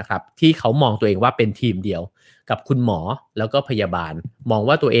าลนะครับที่เขามองตัวเองว่าเป็นทีมเดียวกับคุณหมอแล้วก็พยาบาลมอง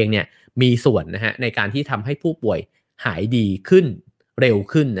ว่าตัวเองเนี่ยมีส่วนนะฮะในการที่ทำให้ผู้ป่วยหายดีขึ้นเร็ว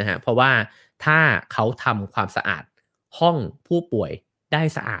ขึ้นนะฮะเพราะว่าถ้าเขาทำความสะอาดห้องผู้ป่วยได้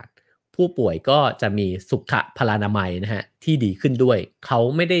สะอาดผู้ป่วยก็จะมีสุขพลานามัยนะฮะที่ดีขึ้นด้วยเขา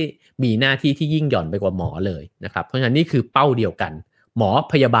ไม่ได้มีหน้าที่ที่ยิ่งหย่อนไปกว่าหมอเลยนะครับเพราะฉะนั้นนี่คือเป้าเดียวกันหมอ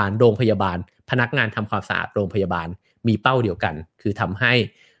พยาบาลโรงพยาบาลพนักงานทำความสะอาดโรงพยาบาลมีเป้าเดียวกันคือทำให้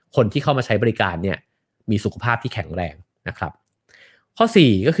คนที่เข้ามาใช้บริการเนี่ยมีสุขภาพที่แข็งแรงนะครับข้อ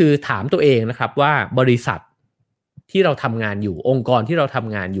4ก็คือถามตัวเองนะครับว่าบริษัทที่เราทำงานอยู่องค์กรที่เราท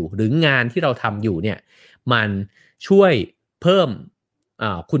ำงานอยู่หรืองานที่เราทำอยู่เนี่ยมันช่วยเพิ่ม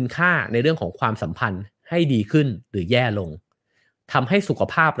คุณค่าในเรื่องของความสัมพันธ์ให้ดีขึ้นหรือแย่ลงทำให้สุข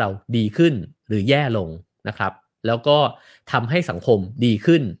ภาพเราดีขึ้นหรือแย่ลงนะครับแล้วก็ทำให้สังคมดี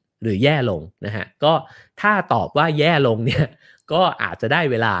ขึ้นหรือแย่ลงนะฮะก็ถ้าตอบว่าแย่ลงเนี่ยก็อาจจะได้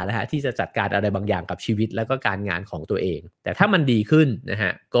เวลานะฮะที่จะจัดการอะไรบางอย่างกับชีวิตแล้วก็การงานของตัวเองแต่ถ้ามันดีขึ้นนะฮ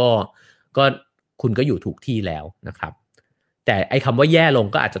ะก็คุณก็อยู่ถูกที่แล้วนะครับแต่ไอ้คำว่าแย่ลง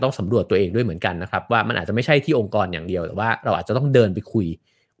ก็อาจจะต้องสำรวจตัวเองด้วยเหมือนกันนะครับว่ามันอาจจะไม่ใช่ที่องค์กรอย่างเดียวแต่ว่าเราอาจจะต้องเดินไปคุย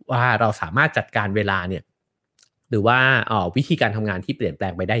ว่าเราสามารถจัดการเวลาเนี่ยหรือว่าวิธีการทำงานที่เปลี่ยนแปล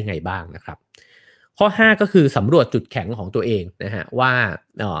งไปได้ยังไงบ้างนะครับข้อ5ก็คือสำรวจจุดแข็งของตัวเองนะฮะว่า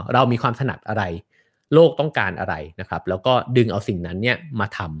เรามีความถนัดอะไรโลกต้องการอะไรนะครับแล้วก็ดึงเอาสิ่งนั้นเนี่ยมา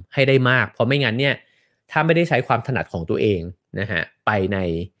ทำให้ได้มากเพราะไม่งั้นเนี่ยถ้าไม่ได้ใช้ความถนัดของตัวเองนะฮะไปใน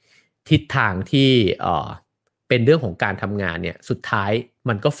ทิศทางที่เป็นเรื่องของการทำงานเนี่ยสุดท้าย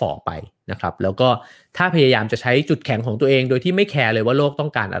มันก็ฝ่อไปนะครับแล้วก็ถ้าพยายามจะใช้จุดแข็งของตัวเองโดยที่ไม่แคร์เลยว่าโลกต้อ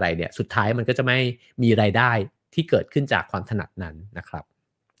งการอะไรเนี่ยสุดท้ายมันก็จะไม่มีรายได้ที่เกิดขึ้นจากความถนัดนั้นนะครับ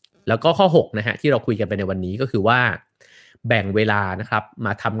แล้วก็ข้อ6นะฮะที่เราคุยกันไปในวันนี้ก็คือว่าแบ่งเวลานะครับม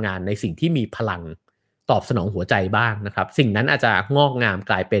าทำงานในสิ่งที่มีพลังตอบสนองหัวใจบ้างนะครับสิ่งนั้นอาจจะงอกงาม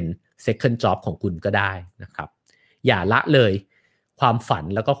กลายเป็น second job ของคุณก็ได้นะครับอย่าละเลยความฝัน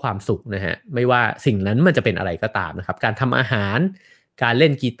แล้วก็ความสุขนะฮะไม่ว่าสิ่งนั้นมันจะเป็นอะไรก็ตามนะครับการทำอาหารการเล่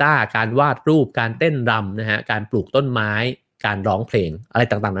นกีตาร์การวาดรูปการเต้นรำนะฮะการปลูกต้นไม้การร้องเพลงอะไร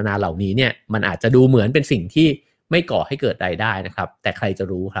ต่างๆนานาเหล่านี้เนี่ยมันอาจจะดูเหมือนเป็นสิ่งที่ไม่ก่อให้เกิดรายได้นะครับแต่ใครจะ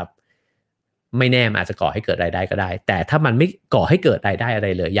รู้ครับไม่แน่มันอาจจะก่อให้เกิดรายได้ก็ได้แต่ถ้ามันไม่ก่อให้เกิดรายได้อะไร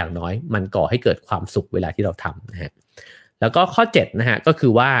เลยอย่างน้อยมันก่อให้เกิดความสุขเวลาที่เราทำนะฮะแล้วก็ข้อ7นะฮะก็คื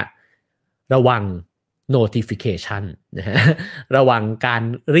อว่าระวัง notification นะฮะระวังการ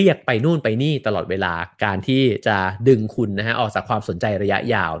เรียกไปนู่นไปนี่ตลอดเวลาการที่จะดึงคุณนะฮะออกจากความสนใจระยะ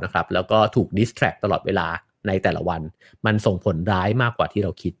ยาวนะครับแล้วก็ถูก distract ตลอดเวลาในแต่ละวันมันส่งผลร้ายมากกว่าที่เร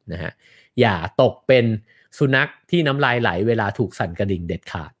าคิดนะฮะอย่าตกเป็นสุนัขที่น้ำลายไหลเวลาถูกสั่นกระดิ่งเด็ด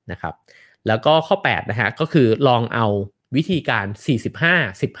ขาดนะครับแล้วก็ข้อ8นะฮะก็คือลองเอาวิธีการ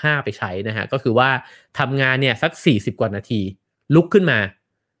45-15ไปใช้นะฮะก็คือว่าทำงานเนี่ยสัก40กว่านาทีลุกขึ้นมา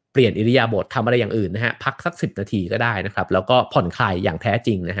เปลี่ยนอิริยาบถทำอะไรอย่างอื่นนะฮะพักสัก10นาทีก็ได้นะครับแล้วก็ผ่อนคลายอย่างแท้จ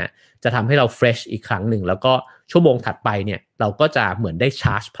ริงนะฮะจะทำให้เราเฟรชอีกครั้งหนึ่งแล้วก็ชั่วโมงถัดไปเนี่ยเราก็จะเหมือนได้ช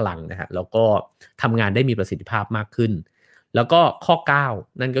าร์จพลังนะฮะแล้วก็ทำงานได้มีประสิทธิภาพมากขึ้นแล้วก็ข้อ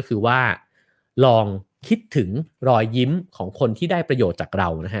9นั่นก็คือว่าลองคิดถึงรอยยิ้มของคนที่ได้ประโยชน์จากเรา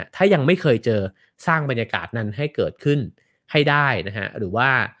นะฮะถ้ายังไม่เคยเจอสร้างบรรยากาศนั้นให้เกิดขึ้นให้ได้นะฮะหรือว่า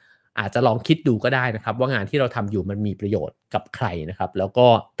อาจจะลองคิดดูก็ได้นะครับว่างานที่เราทำอยู่มันมีประโยชน์กับใครนะครับแล้วก็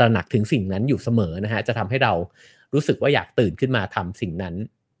ตระหนักถึงสิ่งนั้นอยู่เสมอนะฮะจะทำให้เรารู้สึกว่าอยากตื่นขึ้นมาทำสิ่งนั้น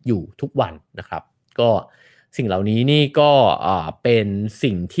อยู่ทุกวันนะครับก็สิ่งเหล่านี้นี่ก็เป็น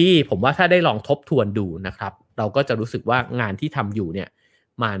สิ่งที่ผมว่าถ้าได้ลองทบทวนดูนะครับเราก็จะรู้สึกว่างานที่ทำอยู่เนี่ย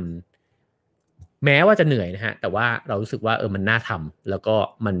มันแม้ว่าจะเหนื่อยนะฮะแต่ว่าเรารู้สึกว่ามันน่าทำแล้วก็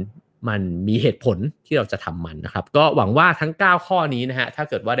มันมีเหตุผลที่เราจะทำมันนะครับก็หวังว่าทั้ง9ข้อนี้นะฮะถ้า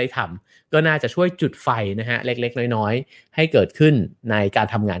เกิดว่าได้ทำก็น่าจะช่วยจุดไฟนะฮะเล็กๆน้อยๆให้เกิดขึ้นในการ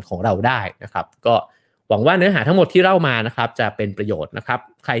ทำงานของเราได้นะครับก็หวังว่าเนื้อหาทั้งหมดที่เล่ามานะครับจะเป็นประโยชน์นะครับ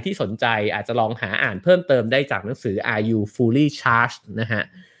ใครที่สนใจอาจจะลองหาอ่านเพิ่มเติมได้จากหนังสือ Are You Fully Charged นะฮะ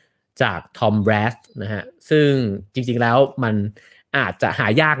จาก Tom Rath นะฮะซึ่งจริงๆแล้วมันอาจจะหา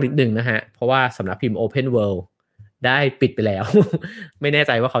ยากนิดนึงนะฮะเพราะว่าสำนักพิมพ์ Open World ได้ปิดไปแล้ว ไม่แน่ใ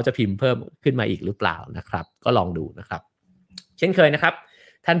จว่าเขาจะพิมพ์เพิ่มขึ้นมาอีกหรือเปล่านะครับก็ลองดูนะครับเช่นเคยนะครับ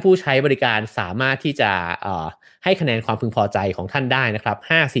ท่านผู้ใช้บริการสามารถที่จะให้คะแนนความพึงพอใจของท่านได้นะครับ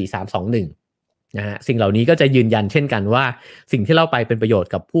5 4 3 2 1 นะฮะสิ่งเหล่านี้ก็จะยืนยันเช่นกันว่าสิ่งที่เล่าไปเป็นประโยช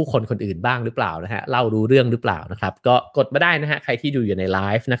น์กับผู้คนอื่นบ้างหรือเปล่านะฮะเล่ารู้เรื่องหรือเปล่านะครับก็กดมาได้นะฮะใครที่ดูอยู่ในไล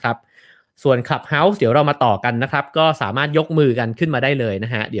ฟ์นะครับส่วน Clubhouse เดี๋ยวเรามาต่อกันนะครับก็สามารถยกมือกันขึ้นมาได้เลยน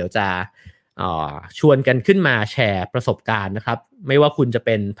ะฮะเดี๋ยวจะชวนกันขึ้นมาแชร์ประสบการณ์นะครับไม่ว่าคุณจะเ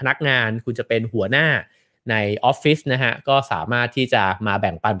ป็นพนักงานคุณจะเป็นหัวหน้าในออฟฟิศนะฮะก็สามารถที่จะมาแ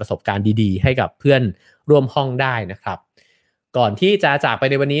บ่งปันประสบการณ์ดีๆให้กับเพื่อนร่วมห้องได้นะครับก่อนที่จะจากไป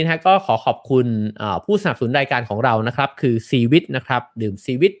ในวันนี้นะฮะก็ขอขอบคุณผู้สนับสนุนรายการของเรานะครับคือซีวิตนะครับดื่ม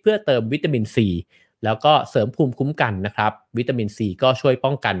ซีวิตเพื่อเติมวิตามินซีแล้วก็เสริมภูมิคุ้มกันนะครับวิตามินซีก็ช่วยป้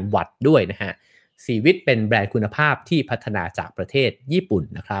องกันหวัดด้วยนะฮะซีวิตเป็นแบรนด์คุณภาพที่พัฒนาจากประเทศญี่ปุ่น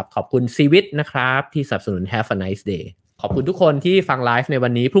นะครับขอบคุณซีวิตนะครับที่สนับสนุน Have a nice day ขอบคุณทุกคนที่ฟังไลฟ์ในวั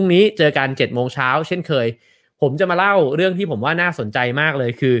นนี้พรุ่งนี้เจอกัน 7:00 น.เช่นเคยผมจะมาเล่าเรื่องที่ผมว่าน่าสนใจมากเล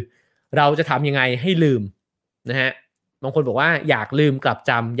ยคือเราจะทำยังไงให้ลืมนะฮะบางคนบอกว่าอยากลืมกลับ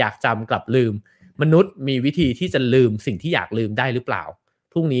จำอยากจำกลับลืมมนุษย์มีวิธีที่จะลืมสิ่งที่อยากลืมได้หรือเปล่า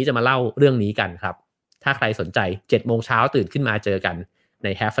พรุ่งนี้จะมาเล่าเรื่องนี้กันครับถ้าใครสนใจ 7:00 น.ตื่นขึ้นมาเจอกันใน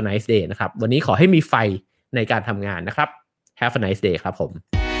Have a nice day นะครับวันนี้ขอให้มีไฟในการทำงานนะครับ Have a nice day ครับผม